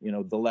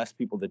the less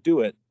people that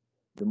do it,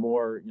 the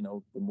more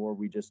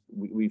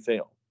we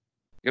fail.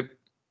 Yep.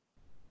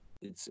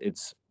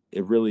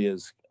 It really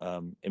is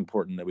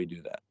important that we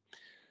do that.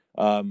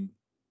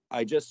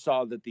 I just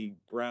saw that the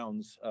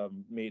Browns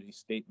made a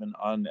statement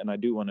on, and I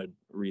do want to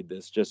read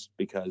this just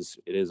because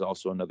it is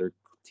also another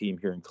team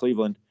here in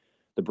Cleveland.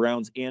 The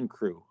Browns and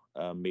Crew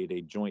made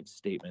a joint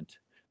statement,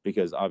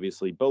 because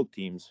obviously both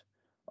teams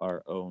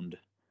are owned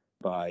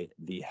by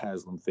the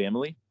Haslam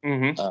family.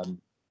 Mm-hmm.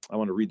 I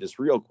want to read this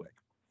real quick.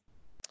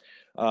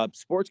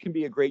 Sports can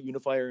be a great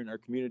unifier in our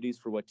communities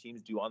for what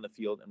teams do on the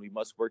field, and we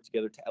must work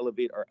together to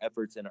elevate our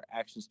efforts and our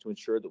actions to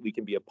ensure that we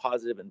can be a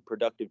positive and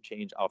productive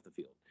change off the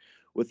field.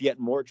 With yet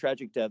more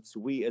tragic deaths,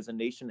 we as a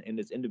nation and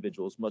as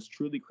individuals must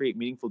truly create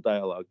meaningful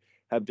dialogue,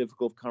 have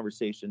difficult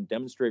conversation,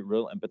 demonstrate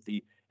real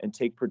empathy, and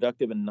take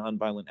productive and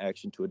nonviolent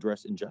action to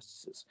address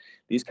injustices.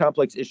 These are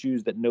complex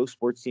issues that no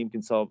sports team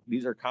can solve.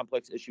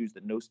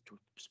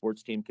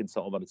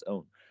 On its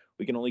own.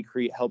 We can only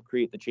help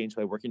create the change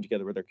by working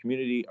together with our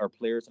community, our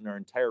players, and our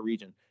entire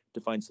region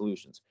to find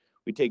solutions.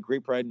 We take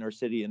great pride in our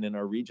city and in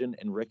our region,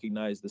 and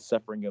recognize the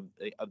suffering of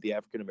the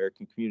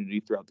African-American community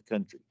throughout the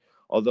country.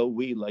 Although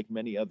we, like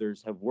many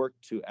others, have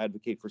worked to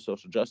advocate for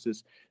social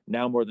justice,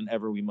 now more than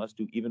ever, we must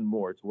do even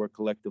more to work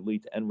collectively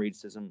to end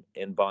racism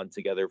and bond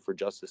together for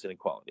justice and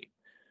equality.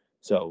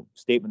 So,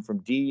 statement from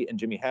Dee and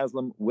Jimmy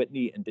Haslam,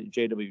 Whitney and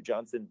J.W.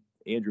 Johnson,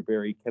 Andrew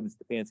Berry, Kevin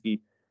Stefanski,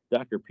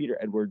 Dr. Peter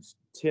Edwards,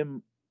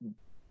 Tim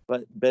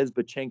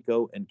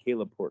Bezbachenko, and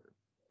Caleb Porter.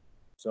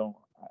 So,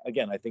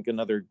 again, I think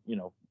another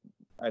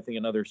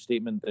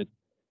statement that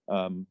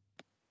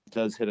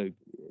does hit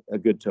a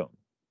good tone.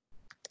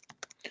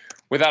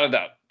 Without a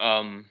doubt.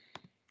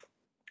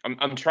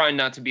 I'm trying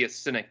not to be a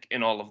cynic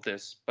in all of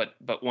this, but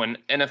when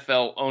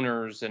NFL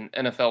owners and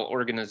NFL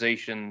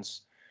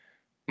organizations,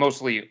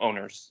 mostly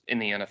owners in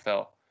the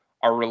NFL,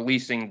 are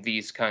releasing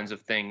these kinds of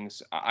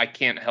things, I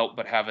can't help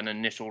but have an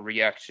initial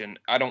reaction.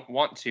 I don't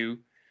want to,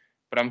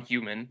 but I'm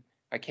human.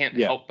 I can't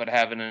help but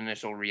have an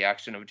initial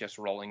reaction of just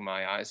rolling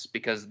my eyes,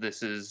 because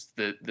this is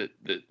the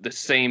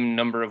same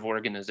number of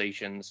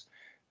organizations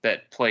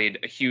that played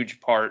a huge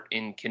part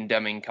in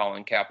condemning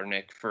Colin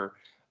Kaepernick for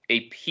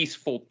a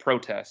peaceful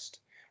protest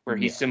where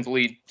he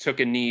simply took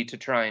a knee to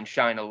try and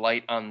shine a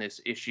light on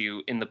this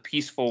issue in the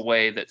peaceful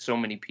way that so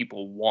many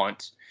people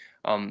want.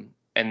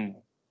 And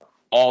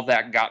all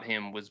that got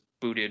him was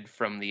booted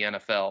from the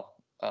NFL.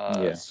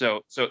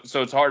 So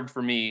it's hard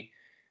for me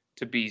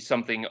to be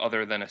something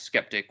other than a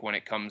skeptic when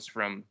it comes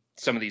from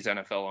some of these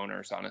NFL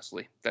owners,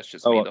 honestly. That's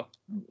just me, though.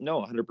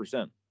 No,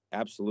 100%.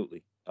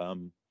 Absolutely.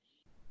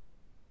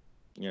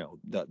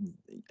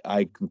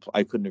 I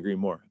couldn't agree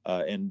more.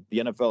 And the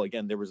NFL,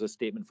 again, there was a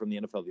statement from the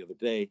NFL the other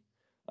day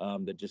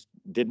that just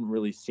didn't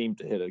really seem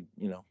to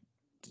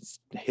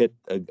hit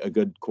a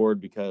good chord,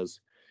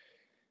 because,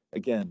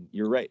 again,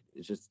 you're right.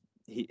 It's just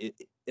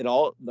it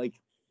all, like,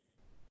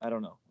 I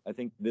don't know. I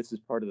think this is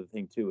part of the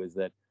thing too, is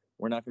that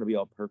we're not going to be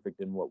all perfect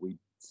in what we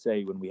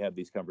say when we have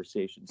these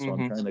conversations. So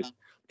I'm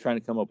trying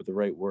to come up with the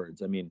right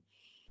words. I mean,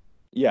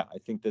 yeah, I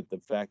think that the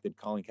fact that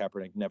Colin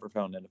Kaepernick never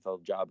found an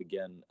NFL job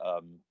again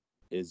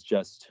is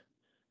just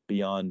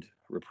beyond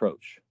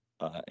reproach.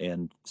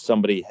 And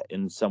somebody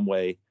in some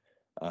way,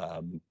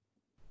 again,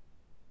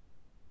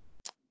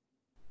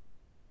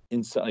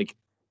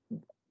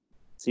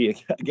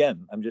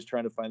 I'm just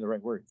trying to find the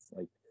right words.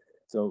 Like,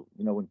 so,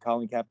 when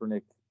Colin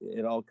Kaepernick,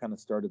 it all kind of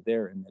started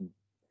there, and then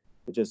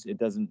it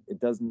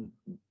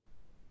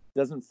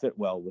doesn't fit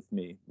well with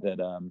me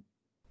that,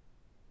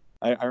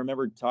 I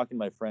remember talking to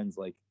my friends,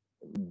 like,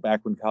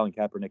 back when Colin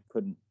Kaepernick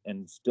couldn't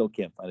and still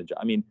can't find a job.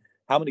 I mean,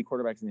 how many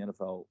quarterbacks in the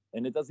NFL,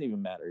 and it doesn't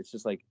even matter. It's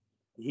just like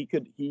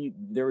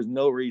there was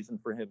no reason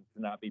for him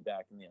to not be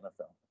back in the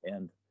NFL.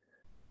 And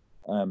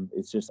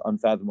it's just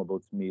unfathomable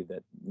to me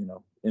that,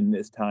 in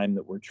this time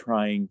that we're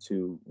trying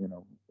to,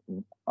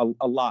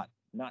 a lot,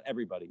 not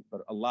everybody,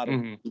 but a lot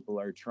of people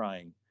are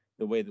trying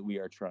the way that we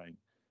are trying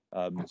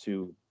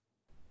to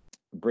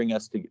bring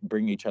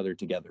each other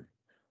together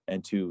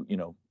and to,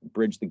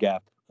 bridge the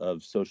gap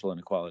of social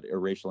inequality or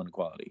racial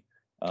inequality.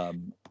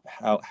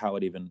 How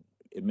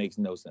it makes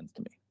no sense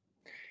to me.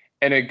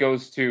 And it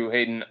goes to,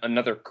 Hayden,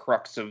 another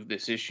crux of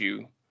this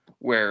issue,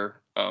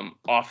 where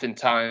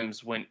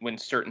oftentimes when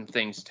certain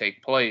things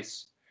take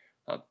place,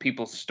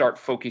 people start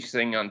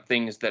focusing on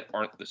things that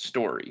aren't the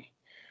story,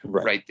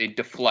 right? They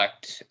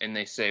deflect and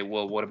they say,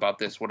 well, what about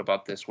this? What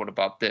about this? What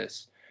about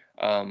this?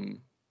 I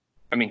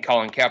mean,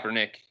 Colin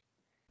Kaepernick,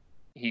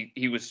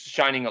 he was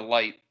shining a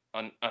light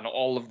on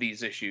all of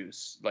these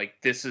issues. Like,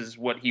 this is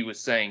what he was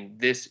saying.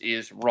 This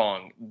is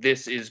wrong.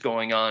 This is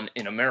going on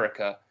in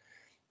America.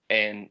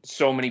 And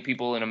so many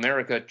people in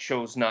America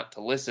chose not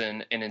to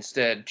listen and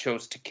instead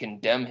chose to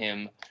condemn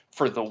him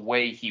for the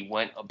way he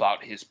went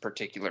about his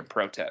particular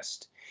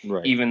protest.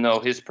 Right. Even though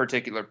his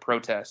particular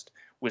protest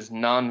was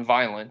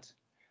nonviolent,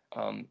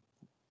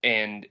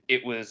 and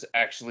it was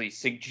actually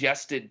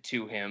suggested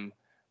to him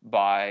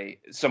by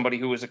somebody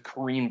who was a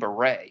Green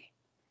Beret.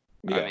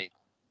 Yeah. I mean,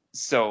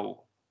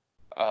 so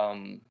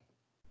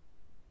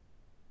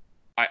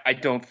I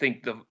don't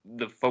think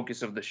the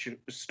focus of the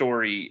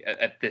story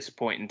at this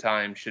point in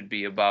time should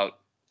be about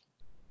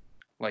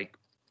like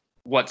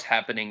what's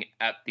happening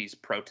at these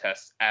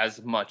protests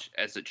as much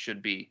as it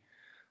should be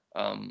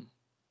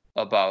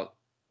about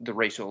the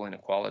racial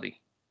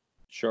inequality.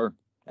 Sure,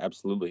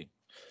 absolutely.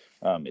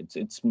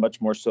 It's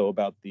much more so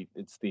about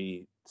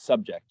the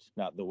subject,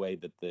 not the way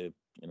that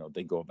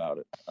they go about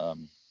it.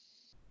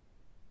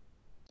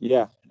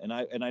 Yeah, and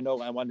I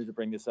know I wanted to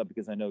bring this up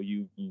because I know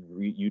you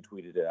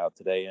tweeted it out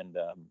today, and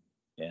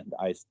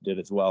I did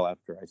as well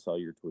after I saw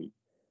your tweet.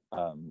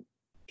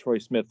 Troy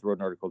Smith wrote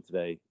an article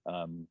today.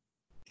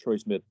 Troy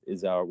Smith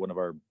is one of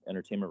our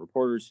entertainment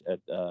reporters at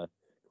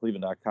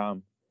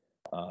Cleveland.com.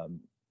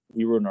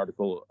 He wrote an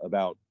article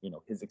about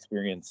his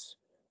experience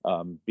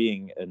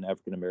being an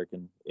African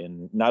American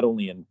in not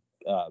only in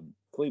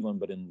Cleveland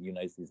but in the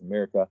United States of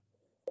America.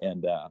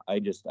 And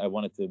I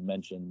wanted to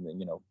mention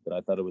that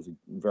I thought it was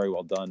very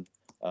well done,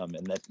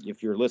 and that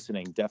if you're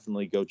listening,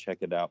 definitely go check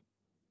it out.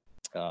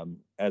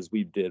 As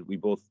we did, we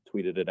both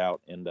tweeted it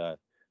out and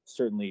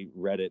certainly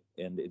read it,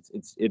 and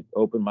it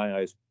opened my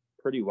eyes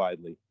pretty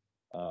widely.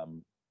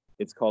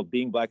 It's called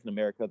 "Being Black in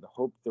America: The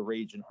Hope, the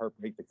Rage, and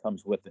Heartbreak That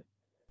Comes with It."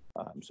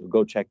 So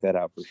go check that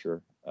out for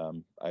sure.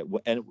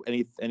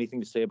 Anything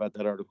to say about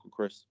that article,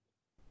 Chris?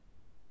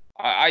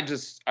 I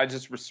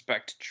just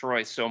respect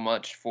Troy so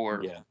much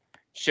for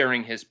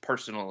sharing his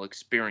personal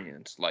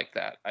experience like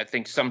that. I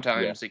think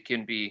sometimes it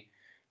can be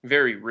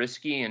very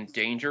risky and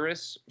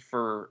dangerous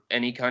for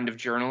any kind of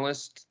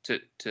journalist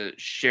to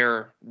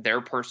share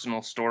their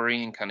personal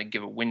story and kind of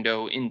give a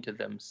window into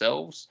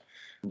themselves.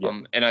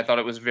 And I thought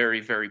it was very,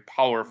 very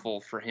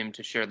powerful for him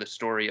to share the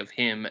story of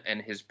him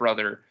and his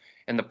brother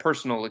and the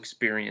personal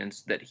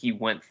experience that he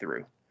went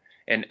through.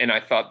 And I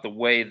thought the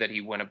way that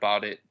he went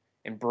about it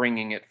and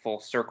bringing it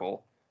full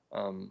circle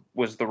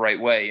was the right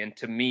way. And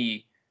to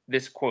me,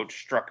 this quote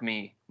struck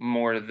me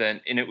more than,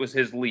 and it was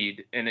his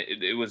lead, and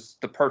it was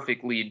the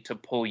perfect lead to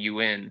pull you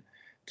in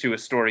to a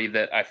story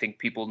that I think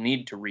people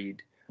need to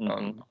read.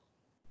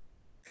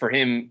 For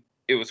him,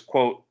 it was,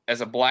 quote, "As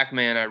a black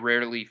man, I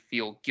rarely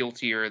feel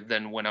guiltier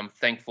than when I'm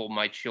thankful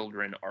my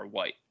children are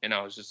white." And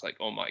I was just like,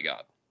 oh my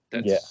God,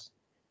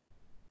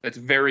 that's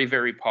very,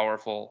 very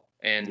powerful.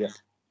 And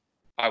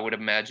I would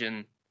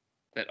imagine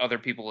that other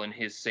people in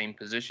his same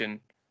position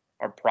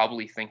are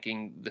probably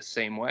thinking the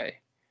same way.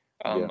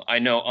 I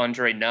know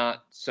Andre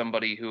Knott,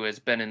 somebody who has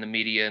been in the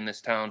media in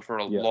this town for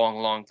a long,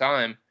 long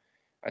time.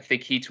 I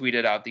think he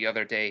tweeted out the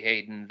other day,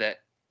 Hayden,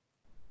 that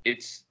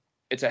it's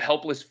a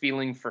helpless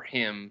feeling for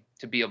him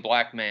to be a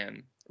black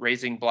man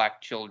raising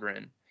black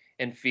children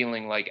and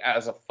feeling like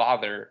as a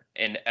father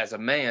and as a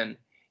man,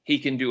 he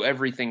can do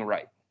everything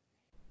right.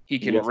 He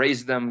can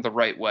raise them the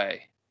right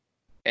way.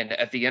 And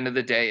at the end of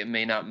the day, it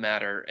may not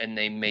matter, and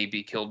they may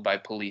be killed by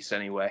police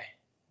anyway,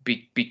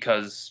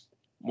 because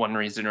one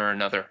reason or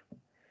another.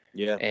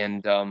 Yeah.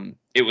 And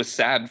it was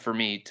sad for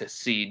me to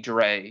see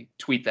Dre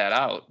tweet that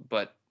out,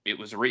 but it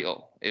was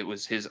real. It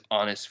was his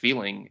honest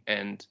feeling.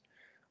 And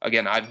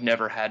again, I've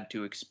never had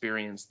to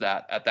experience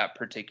that at that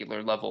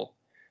particular level.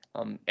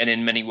 And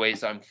in many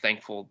ways, I'm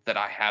thankful that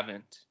I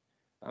haven't.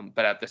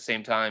 But at the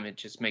same time, it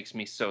just makes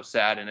me so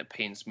sad, and it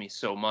pains me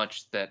so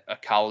much that a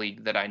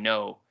colleague that I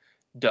know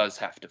does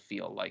have to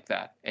feel like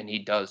that, and he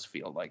does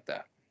feel like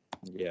that.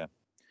 Yeah.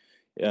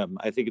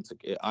 I think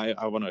I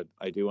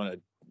do want to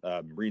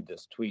read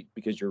this tweet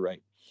because you're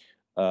right.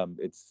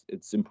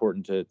 It's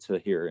important to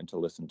hear and to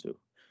listen to.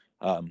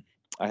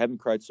 I haven't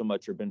cried so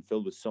much or been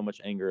filled with so much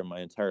anger in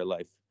my entire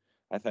life.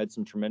 I've had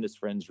some tremendous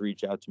friends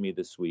reach out to me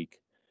this week,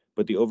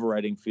 but the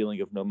overriding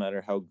feeling of no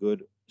matter how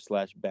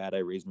good/bad I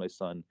raise my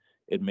son,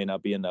 it may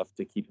not be enough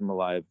to keep him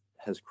alive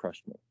has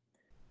crushed me.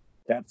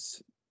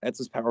 That's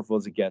as powerful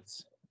as it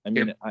gets. I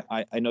mean,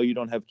 I know you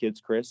don't have kids,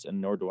 Chris, and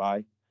nor do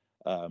I.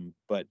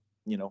 But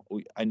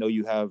I know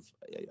you have,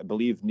 I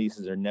believe,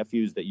 nieces or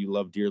nephews that you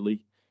love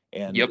dearly.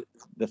 And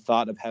the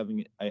thought of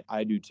having,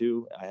 I do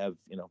too. I have,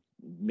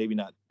 maybe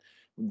not,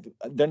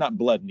 they're not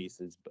blood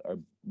nieces,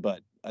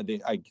 but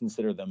I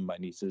consider them my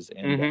nieces.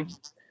 And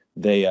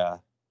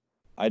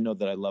I know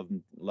that I love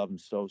them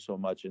so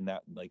much. And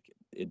that, like,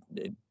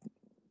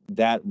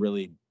 that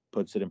really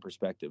puts it in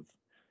perspective.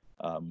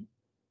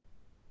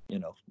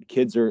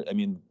 Kids are,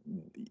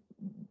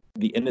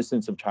 the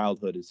innocence of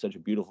childhood is such a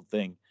beautiful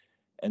thing.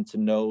 And to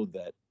know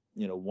that,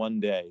 one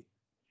day,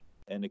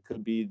 and it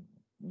could be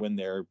when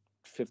they're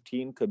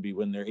 15, could be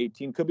when they're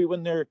 18, could be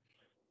when they're,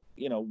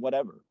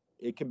 whatever.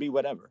 It could be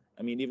whatever.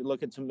 I mean, even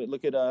look at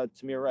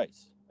Tamir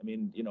Rice. I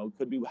mean, it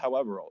could be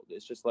however old.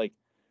 It's just like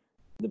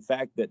the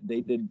fact that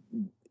they did,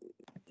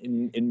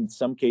 in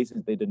some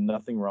cases, they did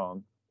nothing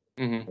wrong.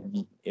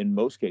 Mm-hmm. In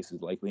most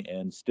cases, likely,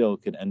 and still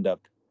could end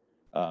up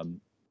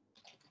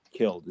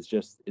killed.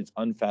 It's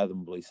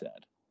unfathomably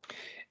sad.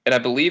 And I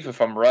believe,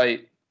 if I'm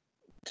right,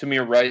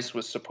 Tamir Rice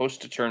was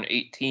supposed to turn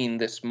 18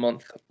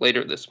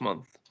 later this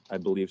month. I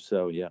believe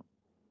so. Yeah.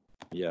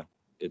 Yeah.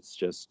 It's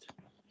just,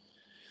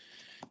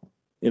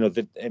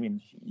 that, I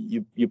mean,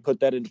 you put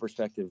that into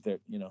perspective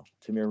that,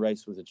 Tamir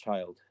Rice was a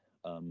child.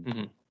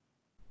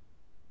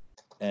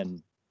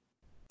 And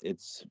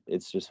it's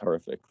just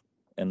horrific.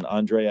 And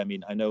Andre, I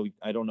mean, I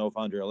don't know if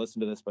Andre will listen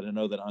to this, but I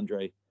know that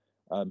Andre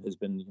has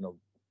been,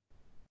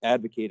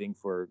 advocating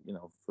for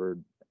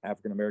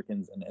African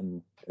Americans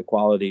and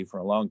equality for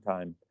a long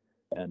time.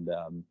 And,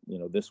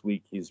 this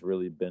week he's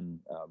really been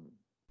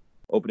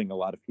opening a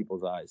lot of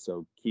people's eyes.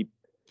 So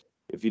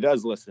if he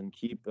does listen,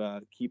 keep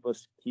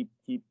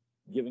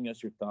giving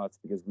us your thoughts,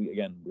 because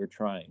we're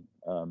trying.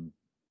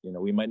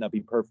 We might not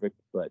be perfect,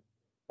 but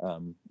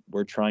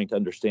we're trying to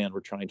understand, we're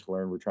trying to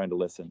learn, we're trying to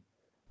listen,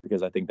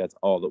 because I think that's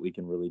all that we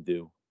can really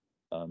do,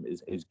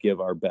 is give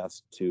our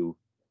best to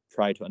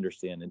try to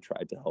understand and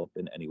try to help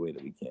in any way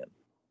that we can.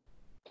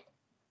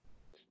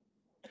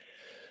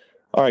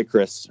 All right,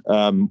 Chris.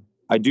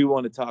 I do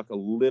want to talk a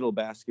little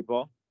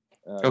basketball.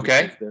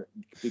 Okay.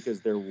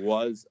 Because there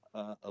was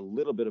a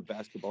little bit of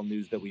basketball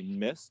news that we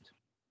missed.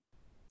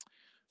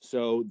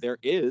 So there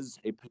is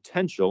a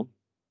potential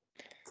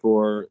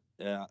for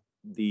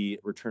the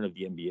return of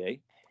the NBA.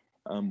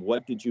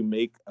 What did you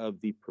make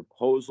of the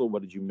proposal?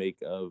 What did you make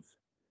of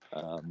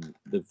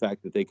the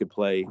fact that they could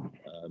play,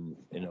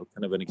 kind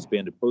of an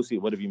expanded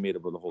postseason? What have you made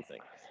of the whole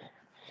thing?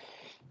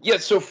 Yeah,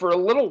 so for a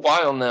little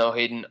while now,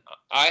 Hayden,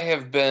 I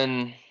have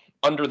been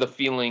under the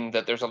feeling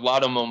that there's a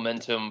lot of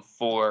momentum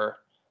for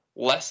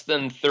less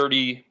than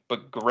 30,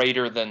 but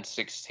greater than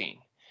 16.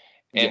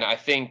 And I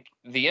think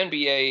the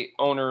NBA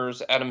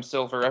owners, Adam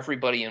Silver,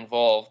 everybody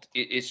involved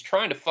is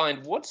trying to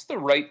find what's the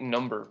right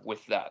number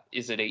with that.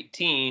 Is it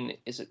 18?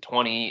 Is it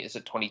 20? Is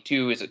it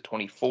 22? Is it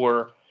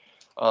 24?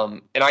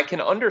 And I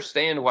can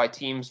understand why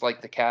teams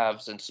like the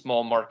Cavs and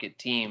small market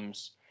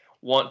teams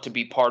want to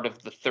be part of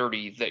the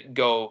 30 that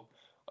go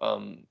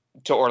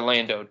to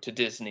Orlando, to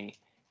Disney,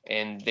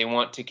 and they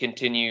want to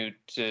continue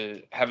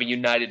to have a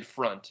united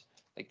front.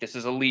 Like, this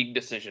is a league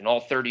decision. All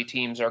 30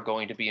 teams are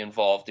going to be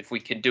involved. If we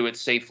can do it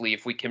safely,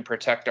 if we can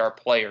protect our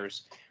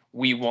players,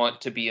 we want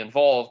to be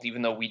involved,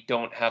 even though we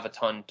don't have a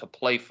ton to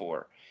play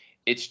for.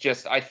 It's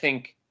just, I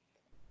think,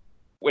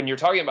 when you're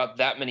talking about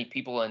that many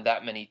people and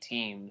that many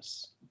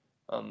teams,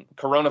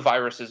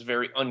 coronavirus is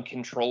very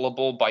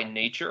uncontrollable by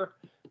nature,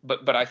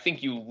 but I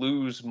think you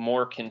lose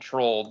more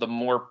control the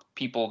more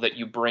people that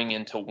you bring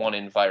into one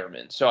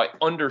environment. So I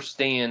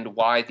understand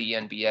why the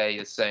NBA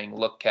is saying,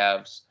 look,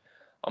 Cavs,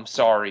 I'm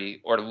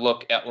sorry, or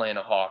look,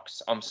 Atlanta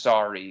Hawks, I'm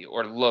sorry,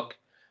 or look,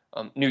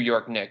 New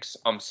York Knicks,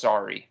 I'm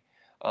sorry.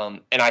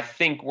 And I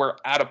think we're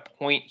at a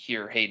point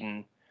here,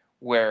 Hayden,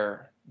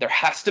 where there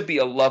has to be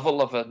a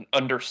level of an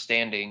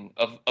understanding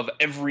of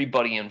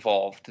everybody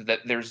involved that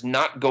there's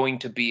not going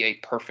to be a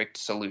perfect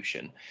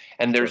solution.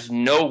 And there's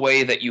no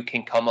way that you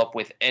can come up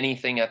with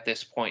anything at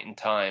this point in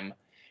time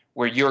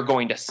where you're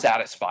going to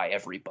satisfy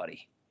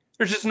everybody.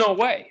 There's just no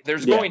way.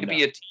 There's going to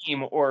be a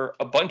team or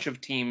a bunch of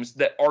teams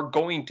that are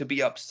going to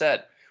be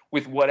upset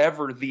with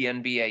whatever the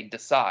NBA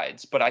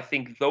decides. But I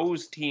think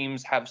those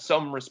teams have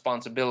some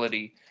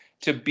responsibility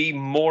to be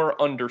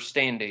more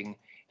understanding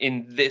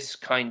in this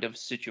kind of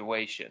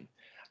situation.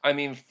 I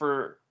mean,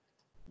 for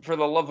the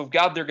love of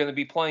God, they're going to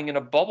be playing in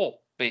a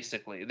bubble,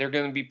 basically. They're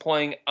going to be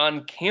playing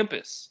on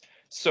campus.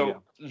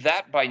 So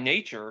that by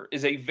nature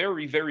is a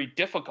very, very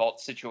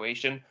difficult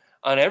situation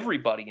on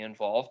everybody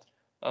involved,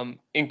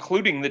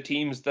 including the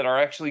teams that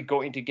are actually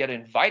going to get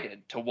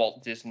invited to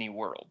Walt Disney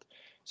World.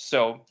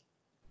 So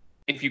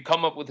if you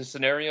come up with a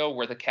scenario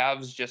where the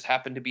Cavs just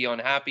happen to be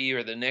unhappy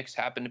or the Knicks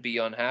happen to be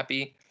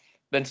unhappy,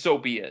 then so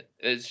be it.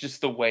 It's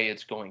just the way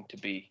it's going to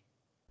be.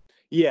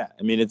 Yeah,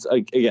 I mean, it's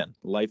again,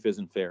 life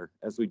isn't fair,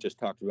 as we just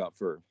talked about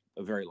for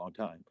a very long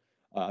time.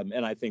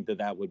 And I think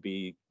that would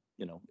be,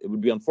 it would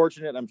be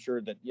unfortunate. I'm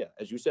sure that,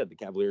 as you said, the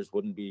Cavaliers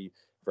wouldn't be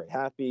very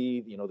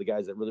happy, the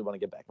guys that really want to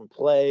get back and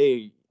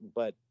play.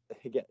 But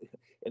again,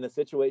 in a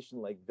situation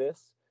like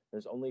this,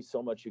 there's only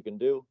so much you can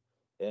do.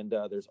 And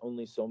there's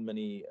only so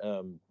many,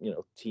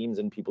 teams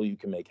and people you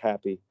can make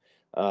happy.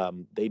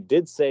 They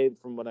did say,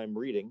 from what I'm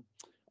reading,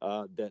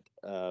 that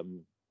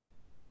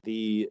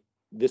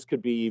this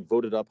could be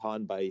voted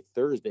upon by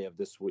Thursday of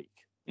this week.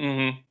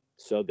 Mm-hmm.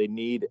 So they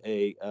need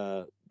a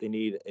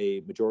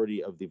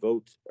majority of the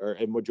vote, or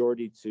a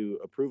majority to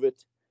approve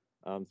it,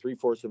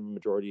 3/4 of a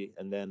majority,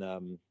 and then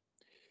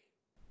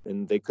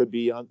and they could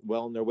be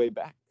on their way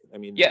back. I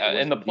mean,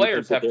 and the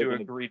players have to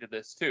agree to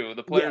this too.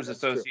 The Players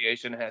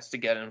Association has to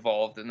get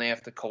involved, and they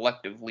have to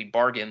collectively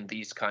bargain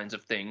these kinds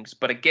of things.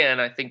 But again,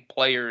 I think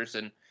players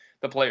and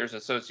the Players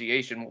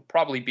Association will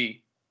probably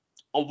be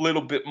a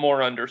little bit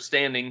more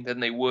understanding than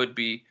they would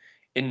be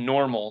in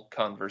normal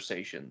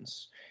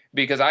conversations,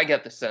 because I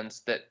get the sense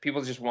that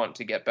people just want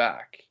to get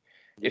back.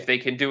 If they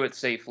can do it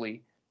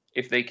safely,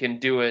 if they can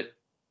do it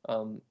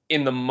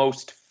in the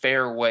most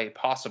fair way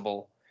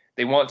possible,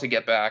 they want to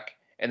get back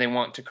and they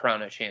want to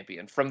crown a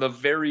champion. From the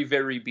very,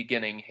 very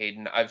beginning,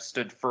 Hayden, I've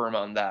stood firm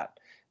on that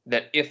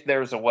that if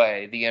there's a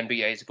way, the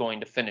NBA is going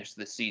to finish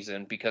this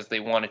season because they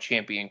want a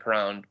champion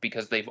crowned,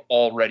 because they've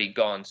already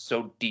gone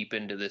so deep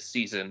into this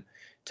season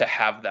to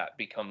have that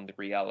become the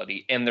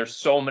reality. And there's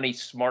so many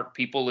smart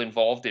people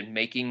involved in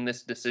making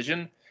this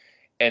decision,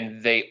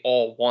 and they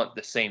all want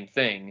the same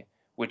thing,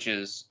 which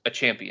is a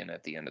champion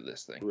at the end of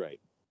this thing. Right.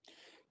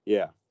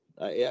 Yeah.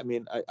 I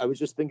mean, I was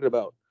just thinking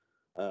about,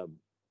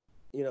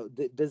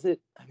 does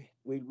it, I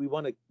mean, we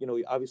want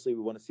to, obviously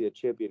we want to see a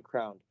champion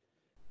crowned.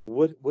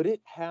 Would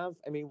it have,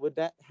 I mean, would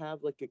that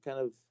have like a kind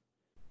of,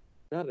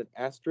 not an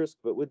asterisk,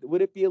 but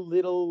would it be a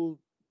little,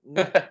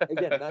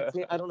 again,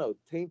 I don't know,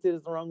 tainted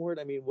is the wrong word.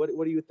 I mean, what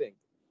do you think?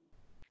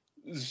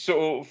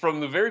 So from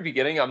the very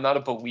beginning, I'm not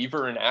a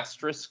believer in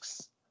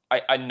asterisks.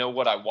 I know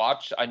what I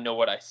watch. I know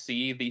what I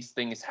see. These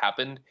things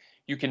happened.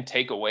 You can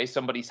take away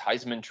somebody's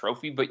Heisman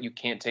Trophy, but you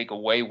can't take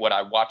away what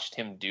I watched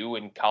him do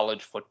in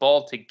college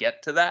football to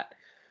get to that.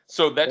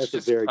 So that's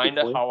just kind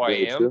of how I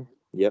am. True.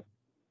 Yep.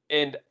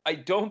 And I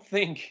don't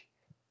think,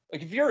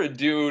 like, if you're a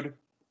dude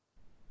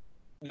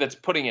that's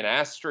putting an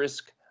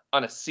asterisk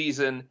on a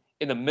season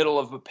in the middle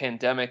of a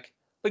pandemic,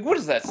 like, what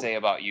does that say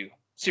about you?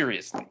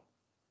 Seriously.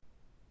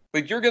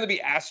 Like, you're going to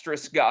be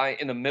asterisk guy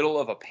in the middle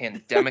of a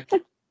pandemic?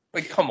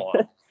 Like, come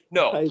on.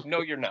 No,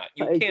 you're not.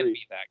 You can't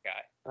be that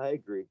guy. I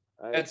agree.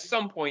 At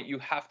some point, you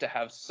have to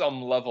have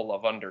some level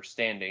of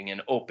understanding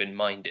and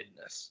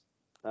open-mindedness.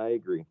 I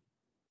agree.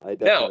 I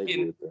definitely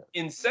agree with that.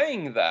 In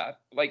saying that,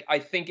 like, I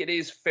think it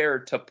is fair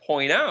to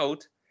point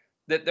out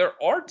that there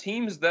are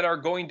teams that are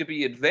going to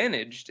be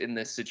advantaged in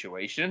this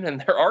situation,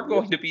 and there are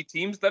going to be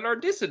teams that are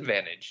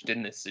disadvantaged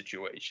in this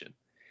situation.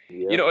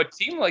 Yep. A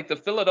team like the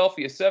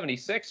Philadelphia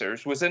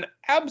 76ers was an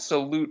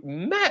absolute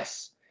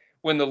mess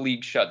when the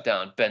league shut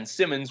down. Ben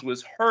Simmons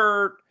was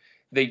hurt.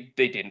 They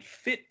didn't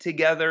fit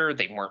together.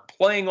 They weren't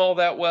playing all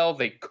that well.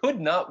 They could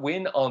not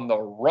win on the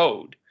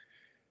road,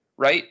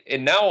 right?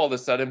 And now all of a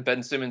sudden,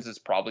 Ben Simmons is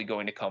probably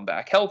going to come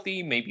back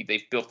healthy. Maybe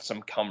they've built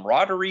some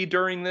camaraderie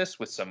during this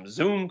with some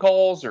Zoom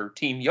calls or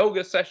team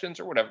yoga sessions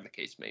or whatever the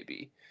case may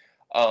be.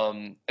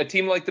 A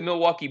team like the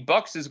Milwaukee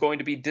Bucks is going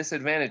to be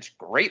disadvantaged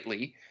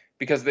greatly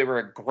because they were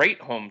a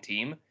great home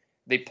team.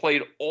 They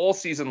played all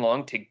season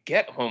long to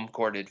get home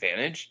court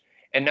advantage,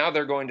 and now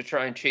they're going to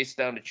try and chase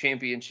down a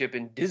championship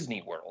in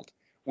Disney World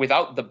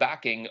without the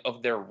backing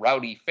of their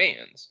rowdy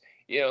fans.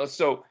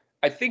 So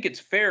I think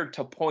it's fair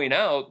to point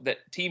out that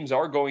teams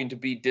are going to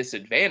be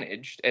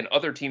disadvantaged and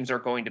other teams are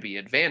going to be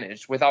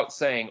advantaged without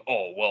saying,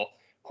 oh, well,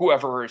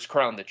 whoever is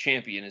crowned the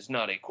champion is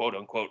not a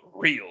quote-unquote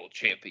real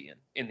champion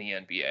in the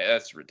NBA.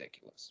 That's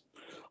ridiculous.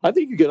 I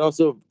think you could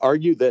also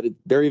argue that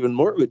they're even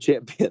more of a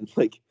champion,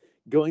 like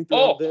going through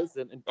all this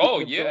and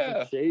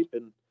in shape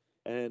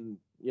and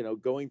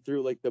going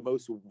through like the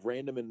most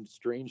random and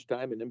strange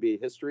time in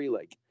NBA history.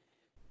 Like,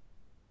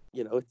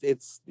 I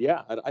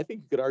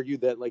think you could argue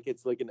that like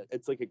it's like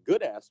a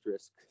good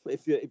asterisk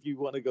if you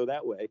want to go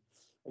that way.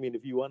 I mean,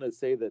 if you want to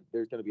say that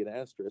there's going to be an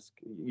asterisk,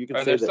 you can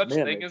say that. Are there such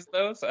thing as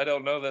those? I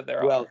don't know that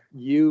there are. Well,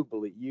 you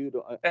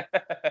don't.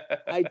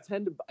 I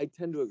tend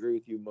to agree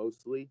with you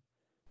mostly,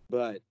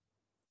 but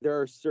there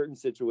are certain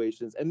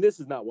situations, and this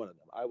is not one of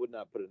them. I would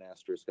not put an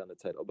asterisk on the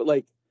title, but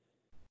like,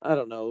 I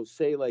don't know,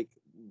 say like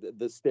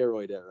the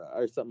steroid era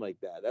or something like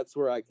that. That's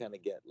where I kind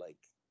of get like,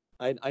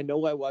 I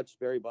know I watched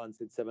Barry Bonds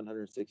hit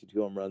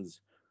 762 home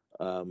runs,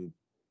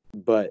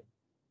 but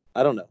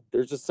I don't know.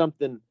 There's just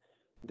something.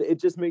 It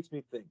just makes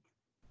me think.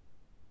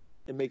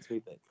 It makes me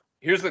think.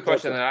 Here's the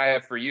question that I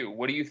have for you.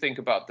 What do you think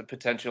about the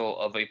potential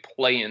of a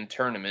play-in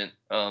tournament?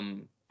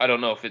 I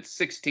don't know if it's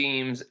 6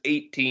 teams,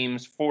 8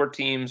 teams, 4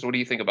 teams. What do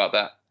you think about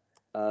that?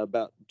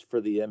 About for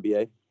the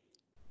NBA?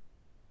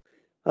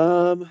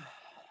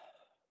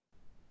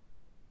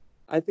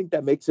 I think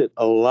that makes it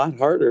a lot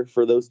harder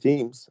for those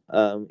teams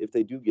if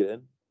they do get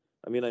in.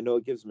 I mean, I know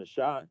it gives them a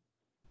shot,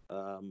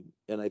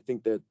 and I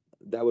think that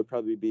would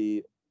probably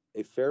be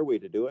a fair way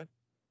to do it,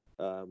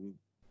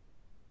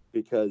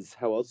 because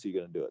how else are you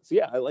going to do it? So,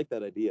 yeah, I like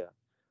that idea,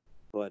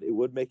 but it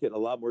would make it a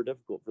lot more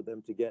difficult for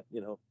them to get,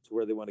 to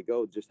where they want to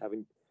go, just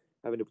having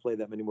to play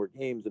that many more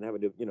games and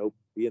having to,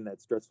 be in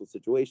that stressful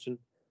situation.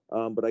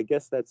 But I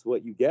guess that's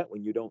what you get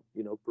when you don't,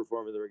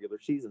 perform in the regular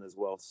season as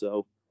well.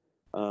 So,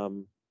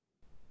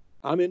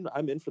 I'm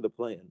in for the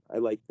play-in. I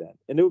like that.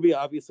 And it would be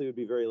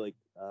very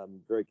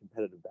very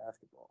competitive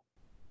basketball.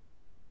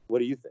 What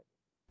do you think?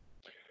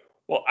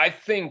 Well, I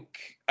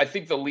think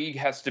the league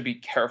has to be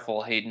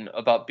careful, Hayden,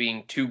 about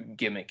being too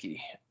gimmicky.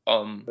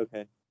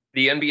 Okay.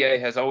 The NBA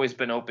has always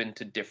been open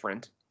to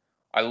different.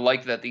 I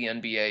like that the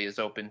NBA is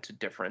open to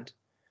different.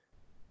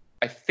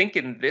 I think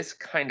in this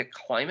kind of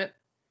climate,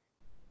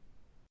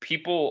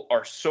 people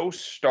are so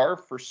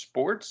starved for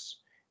sports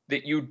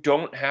that you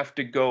don't have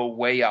to go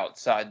way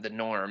outside the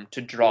norm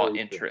to draw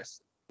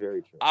interest.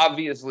 Very true.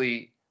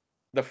 Obviously,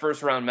 the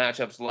first round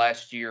matchups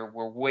last year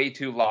were way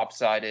too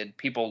lopsided.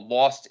 People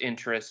lost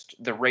interest.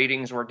 The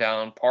ratings were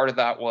down. Part of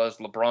that was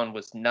LeBron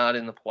was not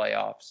in the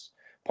playoffs.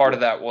 Part of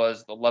that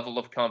was the level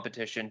of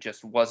competition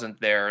just wasn't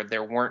there.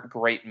 There weren't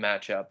great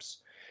matchups.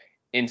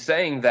 in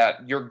saying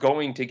that you're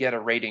going to get a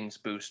ratings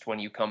boost when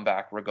you come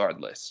back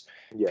regardless.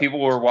 Yeah. People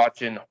were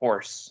watching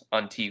Horse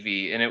on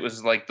TV, and it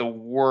was like the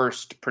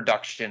worst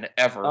production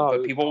ever,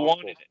 but people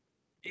wanted it.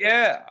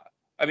 Yeah.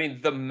 I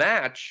mean, the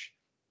match,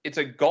 it's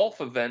a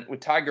golf event with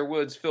Tiger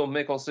Woods, Phil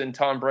Mickelson,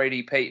 Tom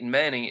Brady, Peyton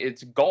Manning.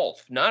 It's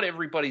golf. Not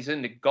everybody's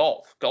into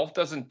golf. Golf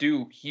doesn't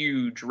do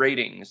huge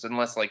ratings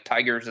unless like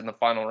Tiger's in the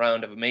final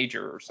round of a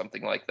major or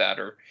something like that,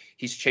 or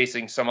he's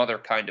chasing some other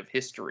kind of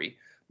history.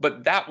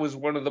 But that was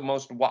one of the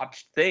most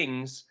watched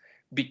things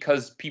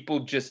because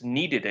people just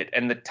needed it.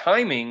 And the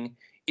timing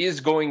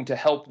is going to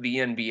help the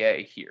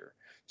NBA here.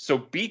 So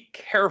be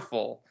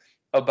careful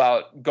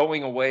about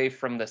going away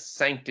from the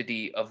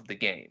sanctity of the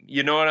game.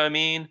 You know what I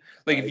mean?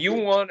 Like, if you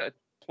want a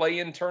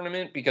play-in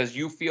tournament because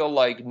you feel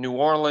like New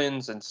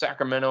Orleans and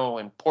Sacramento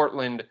and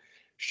Portland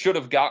should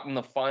have gotten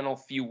the final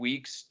few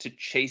weeks to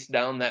chase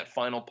down that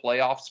final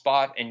playoff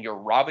spot and you're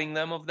robbing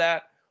them of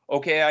that,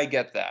 okay, I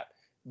get that.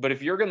 But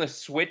if you're going to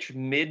switch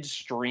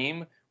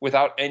midstream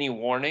without any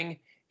warning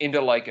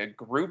into like a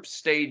group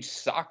stage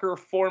soccer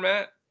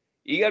format,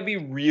 you got to be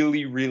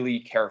really, really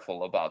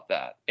careful about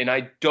that. And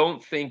I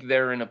don't think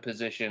they're in a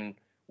position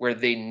where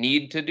they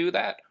need to do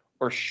that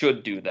or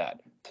should do that.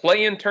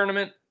 Play-in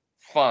tournament,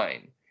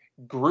 fine.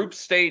 Group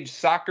stage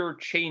soccer,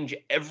 change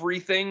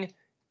everything,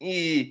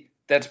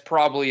 that's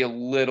probably a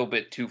little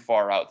bit too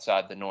far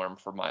outside the norm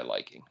for my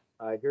liking.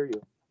 I hear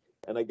you.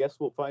 And I guess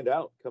we'll find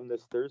out come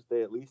this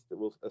Thursday, at least it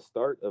will a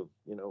start of,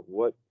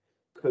 what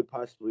could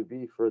possibly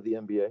be for the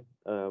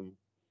NBA.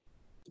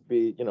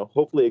 Be,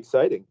 hopefully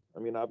exciting. I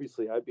mean,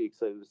 obviously I'd be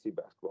excited to see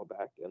basketball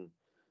back.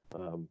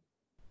 And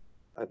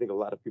I think a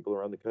lot of people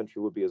around the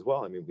country would be as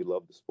well. I mean, we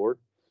love the sport.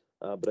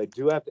 But I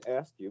do have to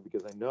ask you,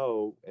 because I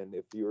know, and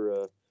if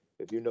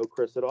you know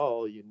Chris at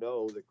all, you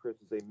know that Chris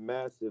is a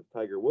massive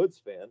Tiger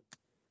Woods fan.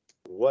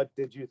 What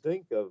did you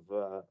think of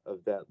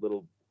that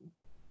little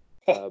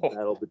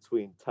battle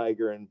between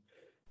Tiger and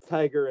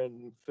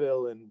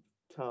Phil and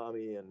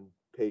Tommy and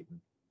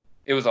Peyton?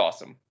 It was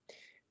awesome.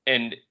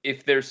 And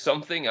if there's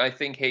something I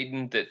think,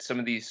 Hayden, that some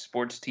of these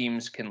sports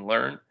teams can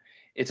learn,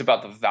 it's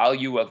about the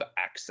value of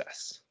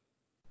access.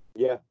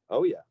 Yeah.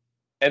 Oh, yeah.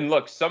 And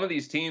look, some of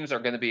these teams are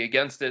going to be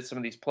against it. Some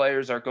of these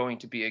players are going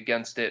to be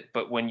against it.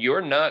 But when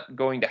you're not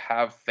going to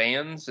have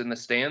fans in the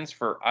stands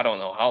for I don't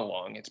know how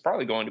long, it's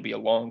probably going to be a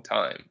long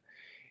time,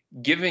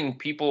 giving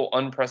people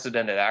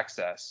unprecedented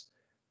access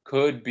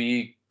could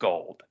be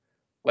gold.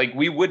 Like,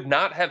 we would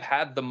not have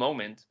had the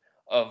moment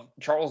of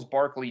Charles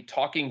Barkley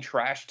talking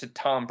trash to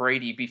Tom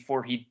Brady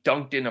before he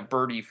dunked in a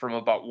birdie from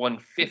about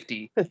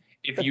 150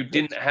 if you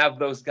didn't have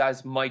those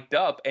guys mic'd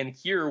up and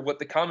hear what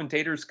the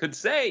commentators could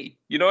say.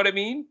 You know what I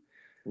mean?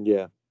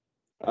 Yeah.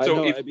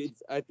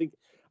 I think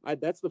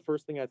that's the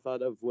first thing I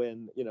thought of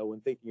when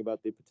thinking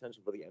about the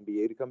potential for the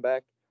NBA to come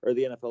back or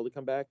the NFL to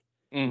come back.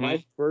 Mm-hmm.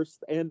 My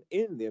first, and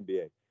in the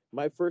NBA,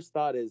 my first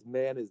thought is,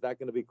 man, is that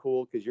going to be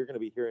cool? Because you're going to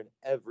be hearing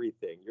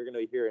everything. You're going to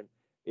be hearing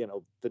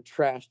the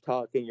trash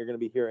talking. You're going to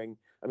be hearing,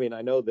 I mean,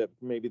 I know that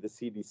maybe the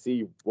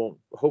CDC won't,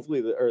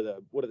 hopefully,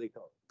 what do they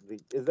call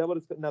it? Is that what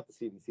it's, not the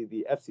CDC,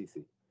 the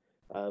FCC,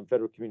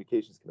 Federal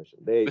Communications Commission.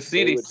 The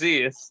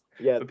CDC is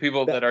the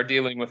people that are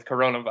dealing with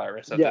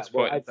coronavirus at this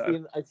point.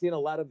 I've seen a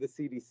lot of the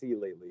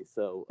CDC lately.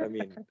 So, I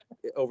mean,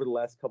 over the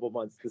last couple of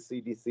months, the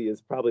CDC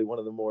is probably one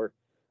of the more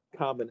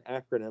common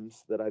acronyms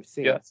that I've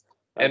seen. Yes,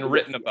 and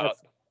written about.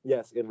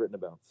 Yes, and written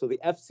about. So the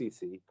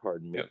FCC,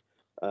 pardon me,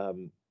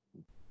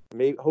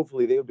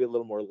 hopefully they would be a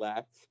little more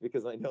lax,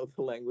 because I know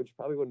the language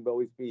probably wouldn't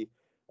always be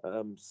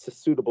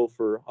suitable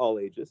for all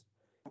ages,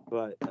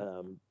 but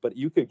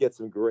you could get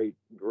some great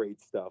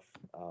stuff.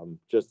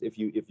 Just if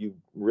you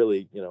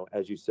really,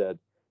 as you said,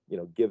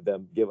 give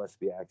us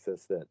the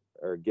access that,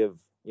 or give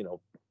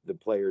the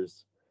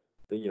players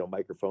the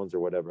microphones or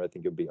whatever. I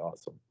think it'd be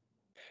awesome.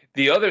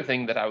 The other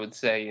thing that I would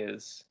say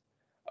is,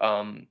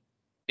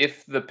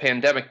 if the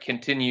pandemic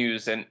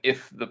continues and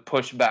if the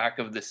pushback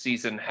of the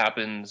season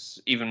happens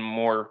even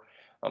more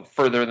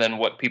further than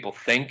what people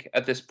think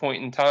at this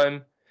point in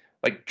time,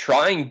 like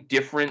trying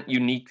different,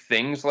 unique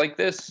things like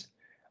this,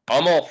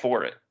 I'm all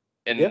for it.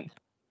 And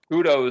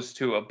kudos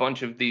to a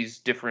bunch of these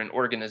different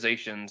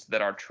organizations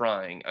that are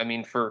trying. I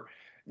mean, for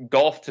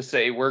golf to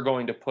say we're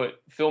going to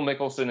put Phil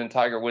Mickelson and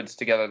Tiger Woods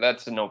together,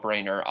 that's a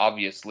no-brainer.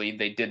 Obviously,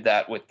 they did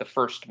that with the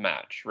first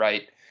match,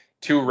 right?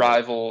 Two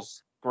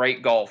rivals,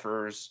 great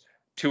golfers,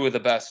 two of the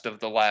best of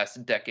the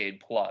last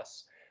decade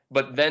plus.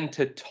 But then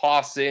to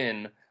toss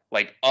in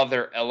like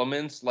other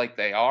elements like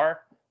they are,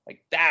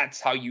 like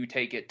that's how you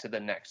take it to the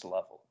next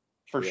level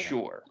for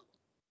sure.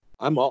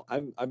 I'm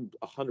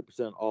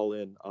 100% all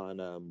in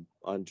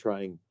on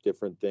trying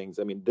different things.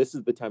 I mean, this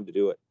is the time to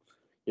do it.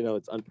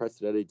 It's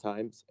unprecedented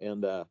times,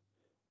 and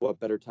what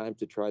better time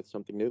to try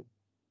something new?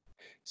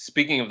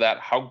 Speaking of that,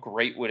 how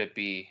great would it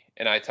be?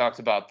 And I talked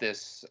about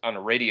this on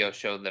a radio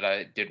show that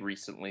I did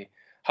recently.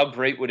 How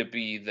great would it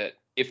be that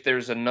if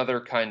there's another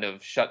kind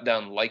of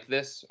shutdown like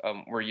this,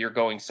 where you're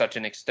going such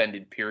an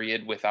extended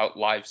period without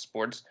live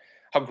sports,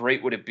 how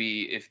great would it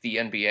be if the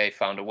NBA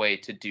found a way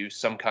to do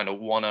some kind of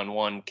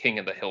one-on-one King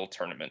of the Hill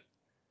tournament?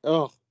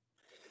 Oh,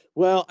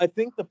 Well, I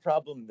think the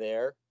problem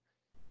there,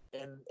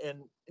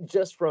 and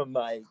just from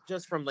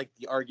like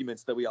the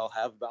arguments that we all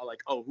have about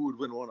like, oh, who would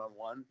win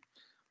 1-on-1?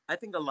 I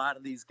think a lot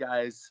of these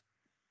guys,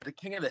 the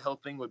King of the Hill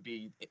thing would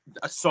be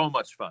so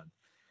much fun.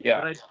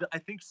 Yeah. But I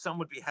think some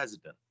would be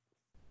hesitant.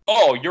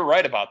 Oh, you're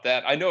right about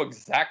that. I know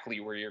exactly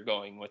where you're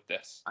going with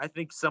this. I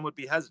think some would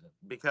be hesitant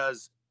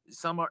because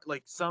some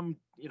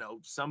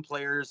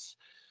players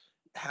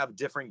have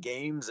different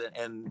games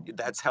and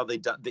that's how they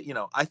done.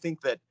 I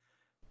think that,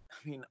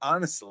 I mean,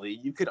 honestly,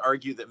 you could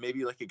argue that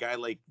maybe like a guy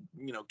like,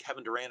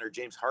 Kevin Durant or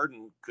James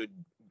Harden could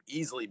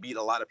easily beat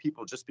a lot of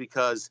people just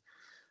because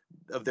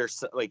of their,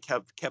 like,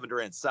 Kevin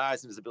Durant's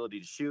size and his ability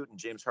to shoot and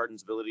James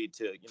Harden's ability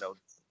to,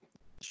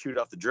 shoot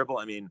off the dribble.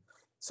 I mean,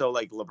 so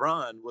like would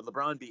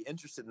LeBron be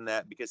interested in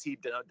that because he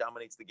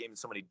dominates the game in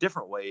so many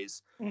different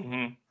ways?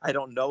 Mm-hmm. I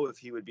don't know if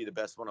he would be the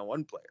best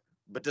one-on-one player,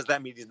 but does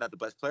that mean he's not the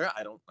best player?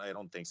 I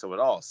don't think so at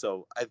all.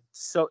 So I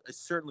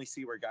certainly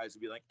see where guys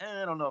would be like,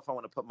 I don't know if I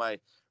want to put my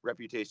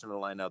reputation on the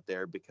line out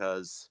there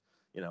because,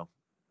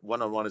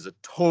 one-on-one is a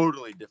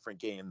totally different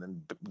game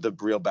than the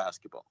real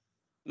basketball.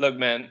 Look,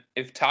 man,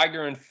 if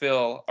Tiger and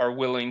Phil are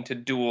willing to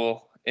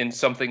duel in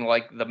something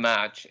like the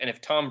match, and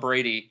if Tom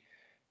Brady,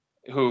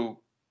 who,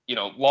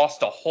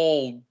 lost a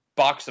whole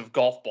box of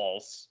golf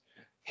balls,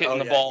 hitting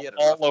the ball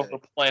all over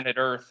planet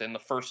Earth in the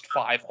first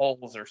 5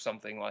 holes or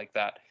something like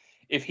that,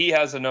 if he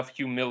has enough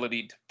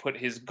humility to put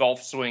his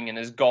golf swing and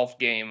his golf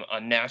game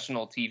on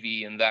national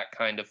TV in that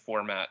kind of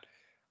format,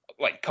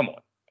 like, come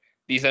on.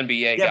 These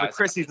NBA guys. Yeah, but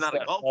Chris, he's not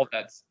a golfer.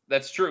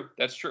 That's true.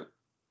 That's true.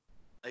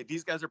 Like,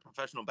 these guys are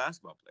professional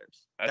basketball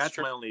players. That's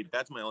true.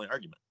 That's my only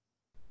argument.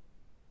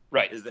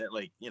 Right. Is that,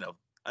 like,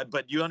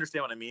 but you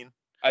understand what I mean?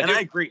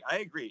 I agree.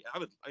 I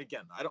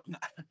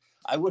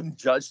wouldn't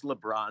judge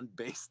LeBron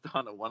based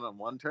on a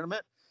one-on-one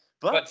tournament,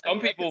 but some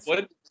people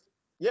would.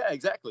 Yeah,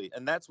 exactly.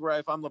 And that's where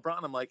if I'm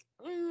LeBron, I'm like,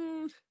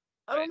 I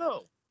don't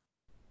know.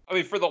 I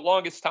mean, for the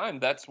longest time,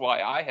 that's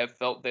why I have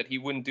felt that he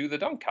wouldn't do the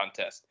dunk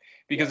contest.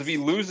 Because if he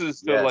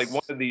loses to like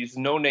one of these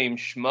no-name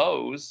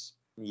schmoes,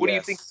 what do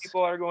you think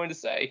people are going to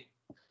say?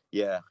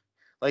 Yeah.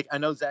 Like, I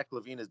know Zach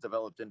LaVine has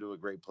developed into a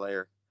great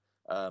player.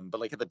 But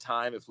like at the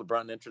time, if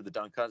LeBron entered the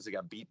dunk contest and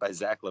got beat by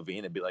Zach LaVine,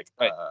 it'd be like,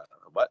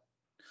 what?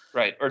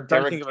 Right. Or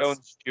Derrick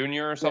Jones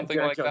Jr. or something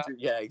like that.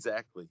 Yeah,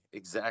 exactly.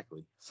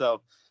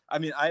 So, I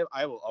mean,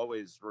 I will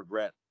always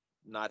regret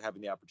not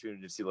having the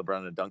opportunity to see LeBron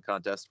in a dunk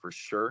contest for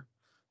sure.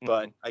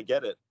 But I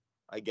get it.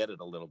 I get it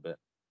a little bit.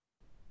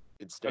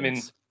 It stinks. I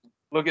mean,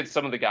 look at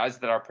some of the guys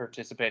that are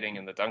participating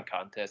in the dunk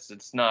contest.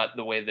 It's not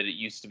the way that it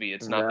used to be.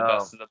 It's not the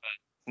best of the best.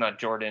 It's not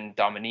Jordan,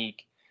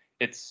 Dominique.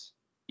 It's,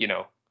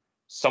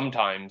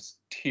 sometimes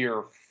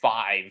tier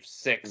 5,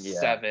 6,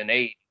 7,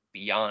 8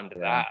 beyond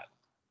that.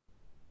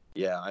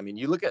 Yeah, I mean,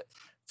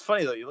 it's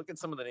funny though, you look at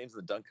some of the names in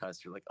the dunk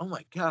contest, you're like, oh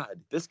my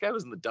God, this guy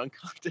was in the dunk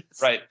contest.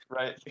 Right.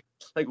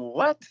 Like,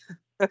 what?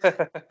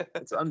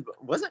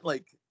 Wasn't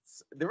like,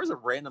 there was a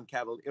random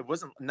Cavalier. It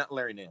wasn't, not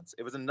Larry Nance.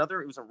 It was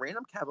a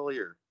random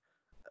Cavalier.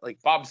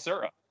 Like Bob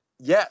Sura.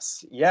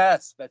 Yes,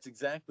 that's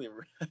exactly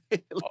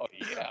right. Oh,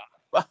 yeah.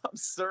 Bob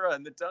Sura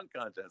in the dunk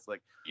contest.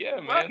 Like, yeah,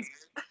 what? man.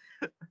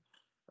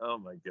 Oh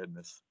my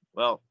goodness.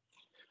 Well,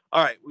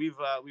 all right. We've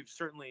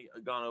certainly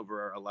gone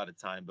over a lot of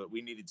time, but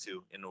we needed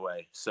to in a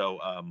way. So,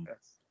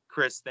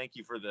 Chris, thank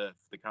you for the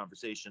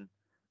conversation.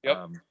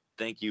 Yep.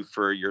 Thank you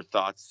for your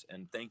thoughts,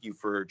 and thank you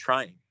for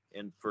trying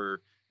and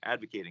for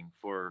advocating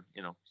for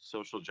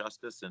social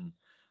justice, and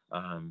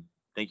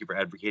thank you for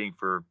advocating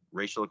for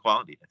racial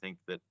equality. I think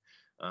that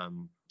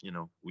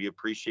we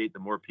appreciate the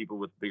more people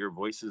with bigger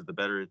voices, the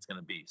better it's going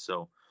to be.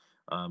 So.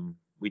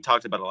 We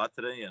talked about a lot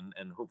today,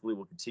 and hopefully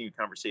we'll continue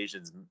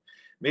conversations.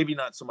 Maybe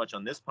not so much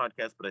on this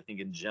podcast, but I think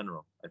in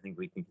general, I think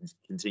we can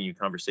continue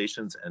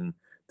conversations, and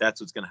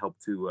that's what's going to help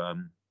to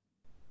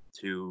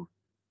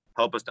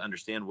help us to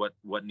understand what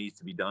needs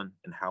to be done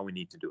and how we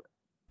need to do it.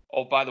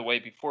 Oh, by the way,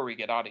 before we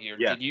get out of here,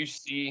 did you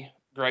see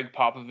Greg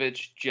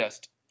Popovich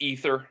just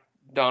ether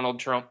Donald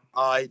Trump?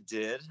 I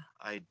did,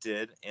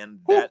 and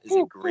that is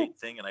a great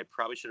thing, and I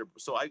probably should have.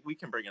 So we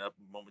can bring it up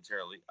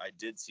momentarily. I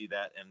did see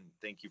that, and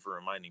thank you for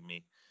reminding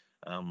me.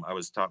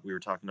 We were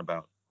talking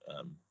about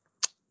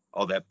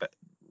all that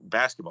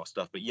basketball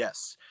stuff, but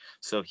yes.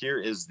 So here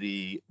is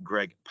the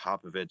Greg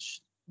Popovich.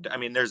 I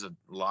mean, there's a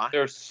lot.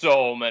 There's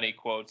so many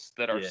quotes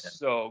that are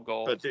so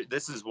gold. But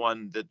this is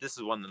one that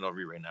I'll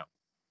read right now.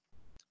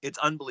 It's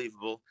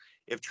unbelievable.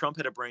 If Trump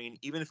had a brain,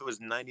 even if it was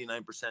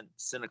 99%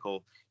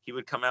 cynical, he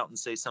would come out and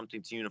say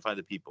something to unify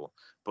the people.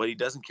 But he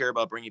doesn't care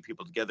about bringing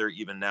people together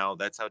even now.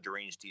 That's how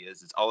deranged he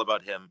is. It's all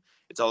about him.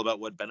 It's all about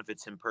what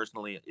benefits him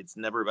personally. It's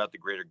never about the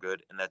greater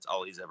good, and that's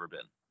all he's ever been.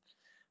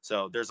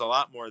 So there's a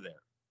lot more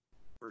there,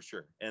 for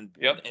sure. And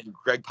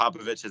Greg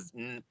Popovich has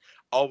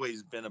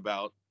always been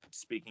about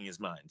speaking his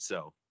mind.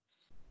 So,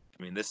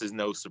 I mean, this is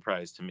no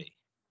surprise to me.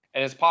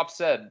 And as Pop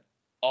said,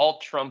 all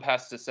Trump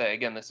has to say,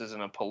 again, this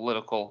isn't a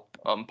political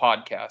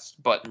podcast,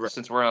 but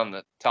since we're on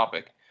the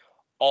topic,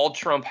 all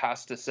Trump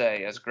has to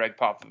say, as Greg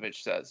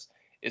Popovich says,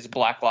 is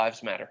Black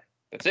Lives Matter.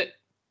 That's it.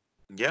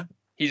 Yeah.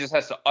 He just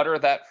has to utter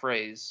that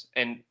phrase.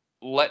 And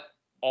let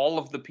all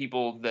of the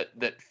people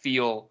that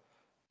feel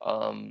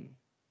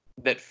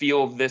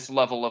this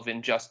level of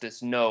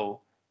injustice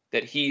know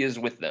that he is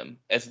with them.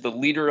 As the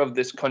leader of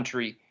this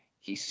country,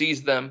 he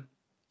sees them,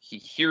 he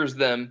hears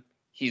them,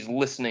 he's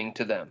listening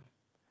to them.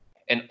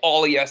 And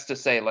all he has to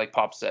say, like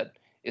Pop said,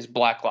 is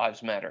Black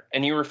Lives Matter.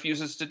 And he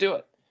refuses to do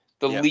it.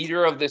 The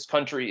leader of this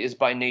country is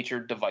by nature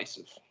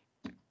divisive.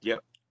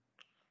 Yep.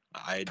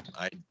 I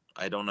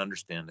don't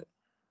understand it.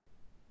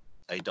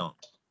 I don't.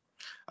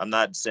 I'm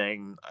not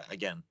saying,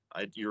 again,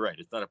 you're right.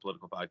 It's not a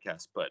political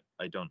podcast, but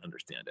I don't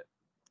understand it.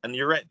 And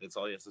you're right. That's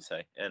all he has to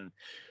say. And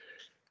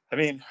I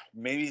mean,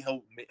 maybe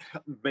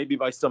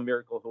by some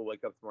miracle he'll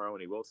wake up tomorrow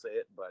and he will say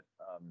it. But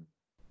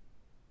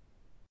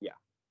yeah,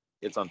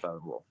 it's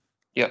unfathomable.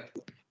 Yep.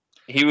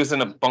 He was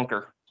in a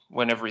bunker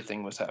when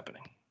everything was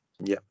happening.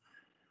 Yep.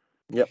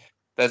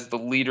 That's the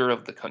leader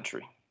of the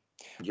country.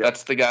 Yep.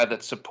 That's the guy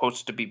that's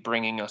supposed to be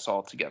bringing us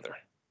all together.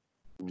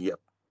 Yep.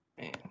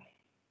 Man.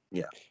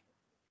 Yeah.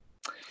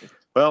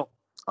 Well,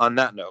 on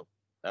that note,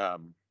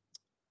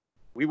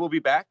 we will be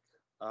back.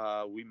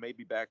 We may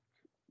be back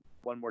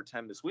one more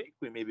time this week.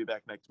 We may be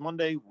back next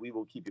Monday. We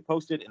will keep you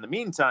posted. In the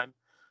meantime,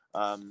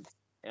 and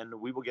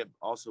we will get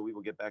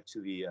back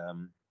to the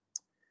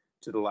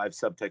live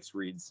subtext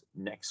reads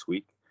next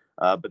week.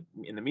 But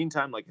in the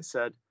meantime, like I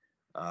said,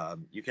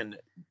 you can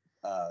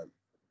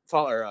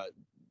follow or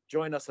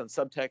join us on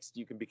Subtext.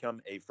 You can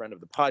become a friend of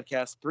the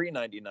podcast.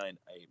 $3.99 a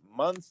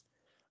month.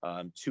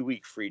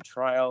 2-week free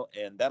trial,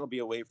 and that'll be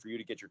a way for you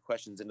to get your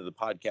questions into the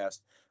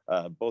podcast.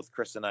 Both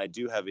Chris and I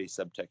do have a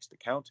Subtext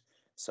account,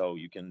 so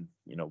you can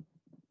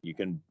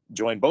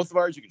join both of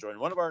ours. You can join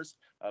one of ours,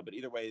 but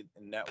either way,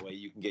 in that way,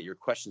 you can get your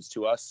questions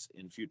to us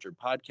in future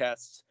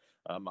podcasts.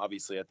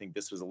 Obviously, I think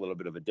this was a little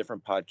bit of a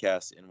different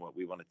podcast in what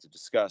we wanted to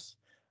discuss,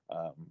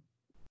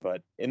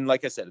 but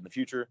like I said, in the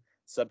future,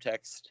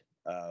 Subtext,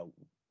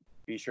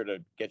 be sure to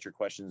get your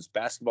questions,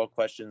 basketball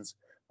questions,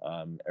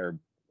 or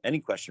any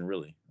question,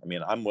 really. I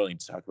mean, I'm willing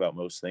to talk about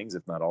most things,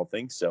 if not all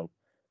things. So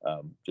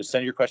just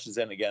send your questions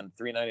in. Again,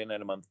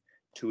 $3.99 a month,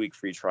 2-week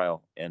free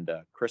trial. And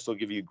Chris will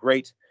give you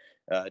great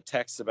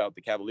texts about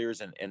the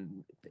Cavaliers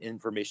and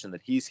information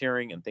that he's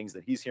hearing and things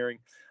that he's hearing.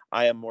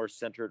 I am more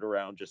centered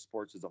around just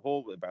sports as a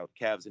whole, about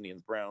Cavs,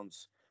 Indians,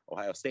 Browns,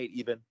 Ohio State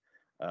even.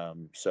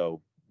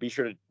 So be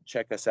sure to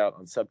check us out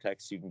on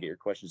Subtext so you can get your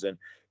questions in.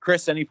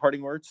 Chris, any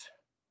parting words?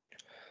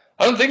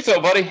 I don't think so,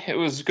 buddy. It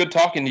was good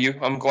talking to you.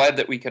 I'm glad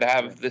that we could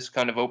have this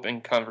kind of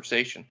open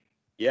conversation.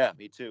 Yeah,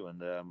 me too.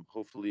 And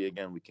hopefully,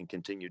 again, we can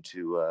continue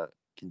to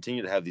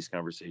have these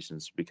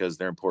conversations because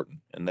they're important.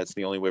 And that's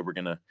the only way we're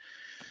gonna,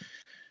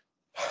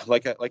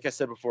 like I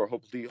said before,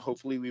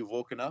 hopefully we've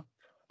woken up,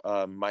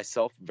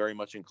 myself very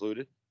much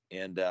included,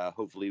 and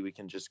hopefully we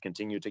can just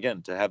continue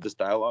to have this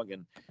dialogue.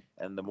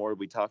 And the more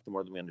we talk, the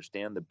more that we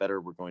understand, the better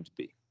we're going to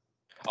be.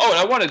 Oh, and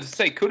I wanted to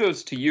say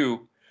kudos to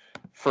you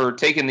for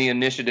taking the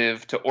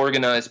initiative to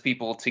organize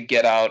people to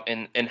get out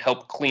and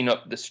help clean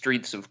up the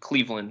streets of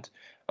Cleveland.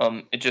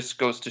 It just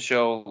goes to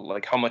show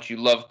like how much you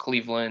love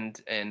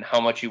Cleveland and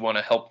how much you want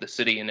to help the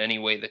city in any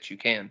way that you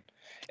can.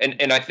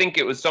 And I think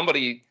it was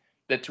somebody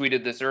that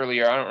tweeted this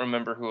earlier. I don't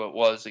remember who it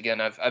was. Again,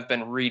 I've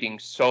been reading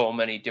so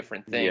many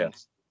different things. Yeah.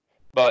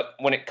 But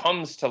when it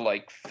comes to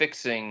like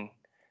fixing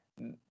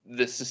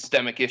the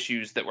systemic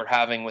issues that we're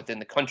having within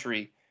the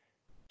country,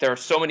 there are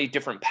so many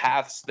different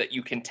paths that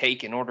you can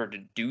take in order to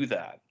do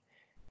that.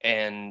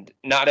 And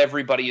not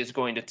everybody is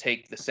going to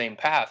take the same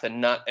path,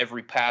 and not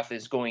every path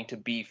is going to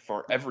be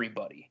for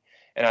everybody.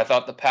 And I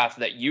thought the path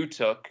that you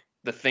took,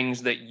 the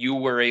things that you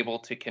were able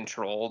to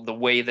control, the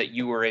way that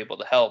you were able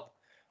to help,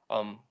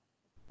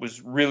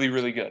 was really,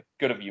 really good.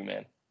 Good of you,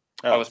 man.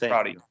 I was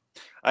proud of you.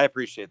 I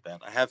appreciate that.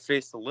 I have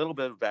faced a little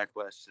bit of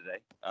backlash today,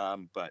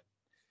 but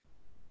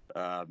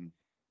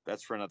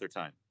that's for another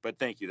time. But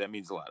thank you. That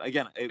means a lot.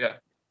 Again,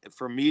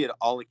 for me, it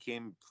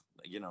came,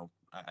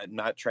 I'm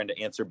not trying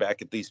to answer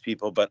back at these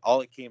people, but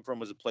all it came from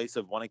was a place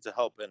of wanting to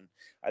help. And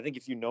I think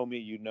if you know me,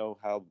 you know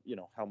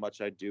how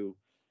much I do.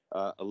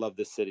 I love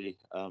this city.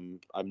 I'm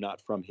not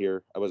from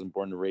here. I wasn't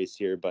born and raised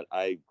here, but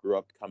I grew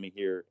up coming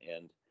here,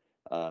 and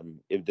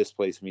if this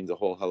place means a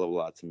whole hell of a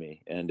lot to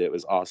me. And it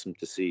was awesome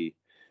to see,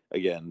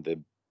 again, the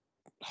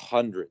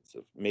hundreds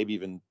of maybe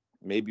even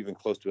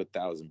close to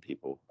 1,000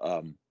 people.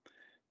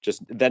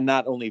 Just then,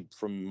 not only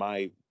from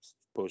my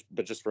post,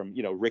 but just from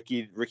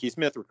Ricky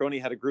Smith.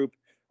 Riccone had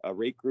a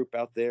rate group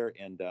out there,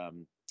 and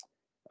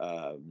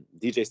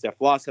DJ Steph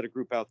Loss had a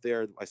group out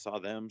there. I saw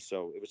them,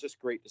 so it was just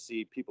great to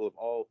see people of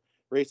all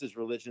races,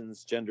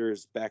 religions,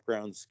 genders,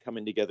 backgrounds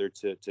coming together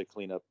to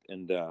clean up.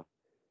 And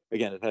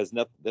again, it has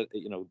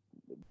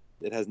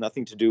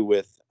nothing to do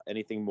with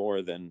anything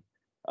more than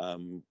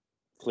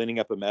cleaning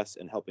up a mess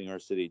and helping our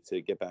city to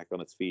get back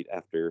on its feet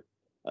after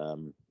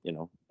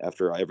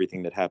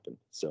everything that happened.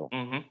 So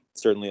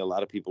certainly a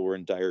lot of people were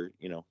in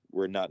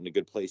were not in a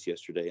good place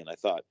yesterday. And I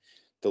thought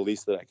the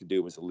least that I could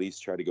do was at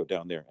least try to go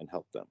down there and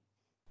help them.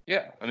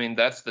 Yeah, I mean,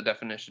 that's the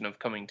definition of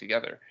coming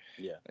together.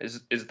 Yeah.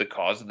 Is the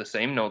cause the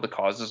same? No, the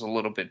cause is a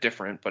little bit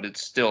different, but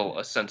it's still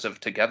a sense of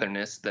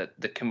togetherness that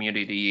the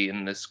community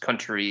in this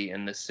country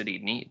and this city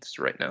needs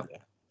right now. Yeah,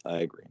 I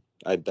agree.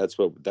 That's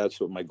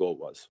what my goal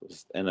was,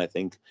 and I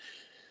think,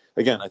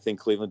 again,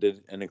 Cleveland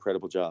did an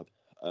incredible job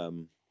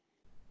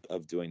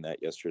of doing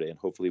that yesterday, and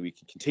hopefully we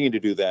can continue to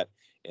do that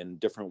in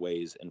different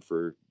ways and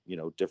for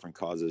different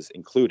causes,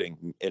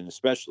 including and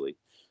especially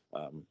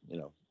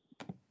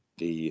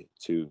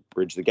to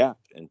bridge the gap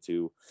and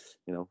to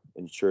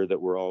ensure that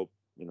we're all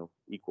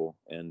equal,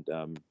 and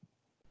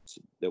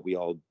that we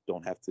all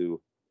don't have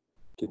to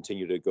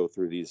continue to go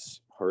through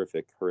these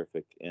horrific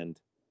and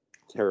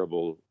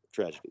terrible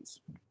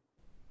tragedies.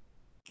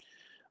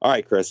 All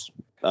right, Chris,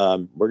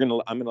 I'm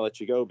gonna let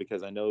you go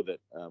because I know that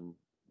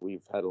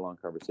we've had a long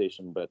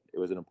conversation, but it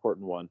was an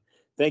important one.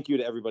 Thank you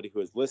to everybody who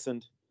has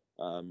listened.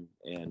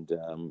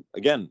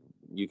 Again,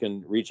 you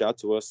can reach out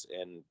to us,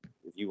 and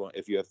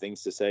if you have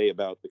things to say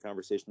about the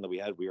conversation that we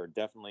had, we are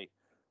definitely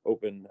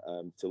open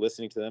to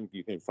listening to them.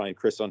 You can find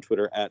Chris on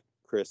Twitter at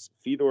Chris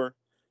Fedor.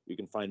 You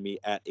can find me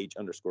at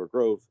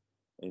H_Grove.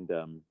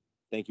 And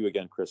thank you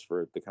again, Chris,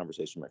 for the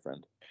conversation, my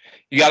friend.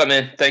 You got it,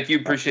 man. Thank you.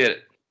 Appreciate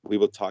it. We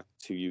will talk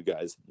to you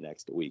guys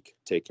next week.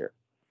 Take care.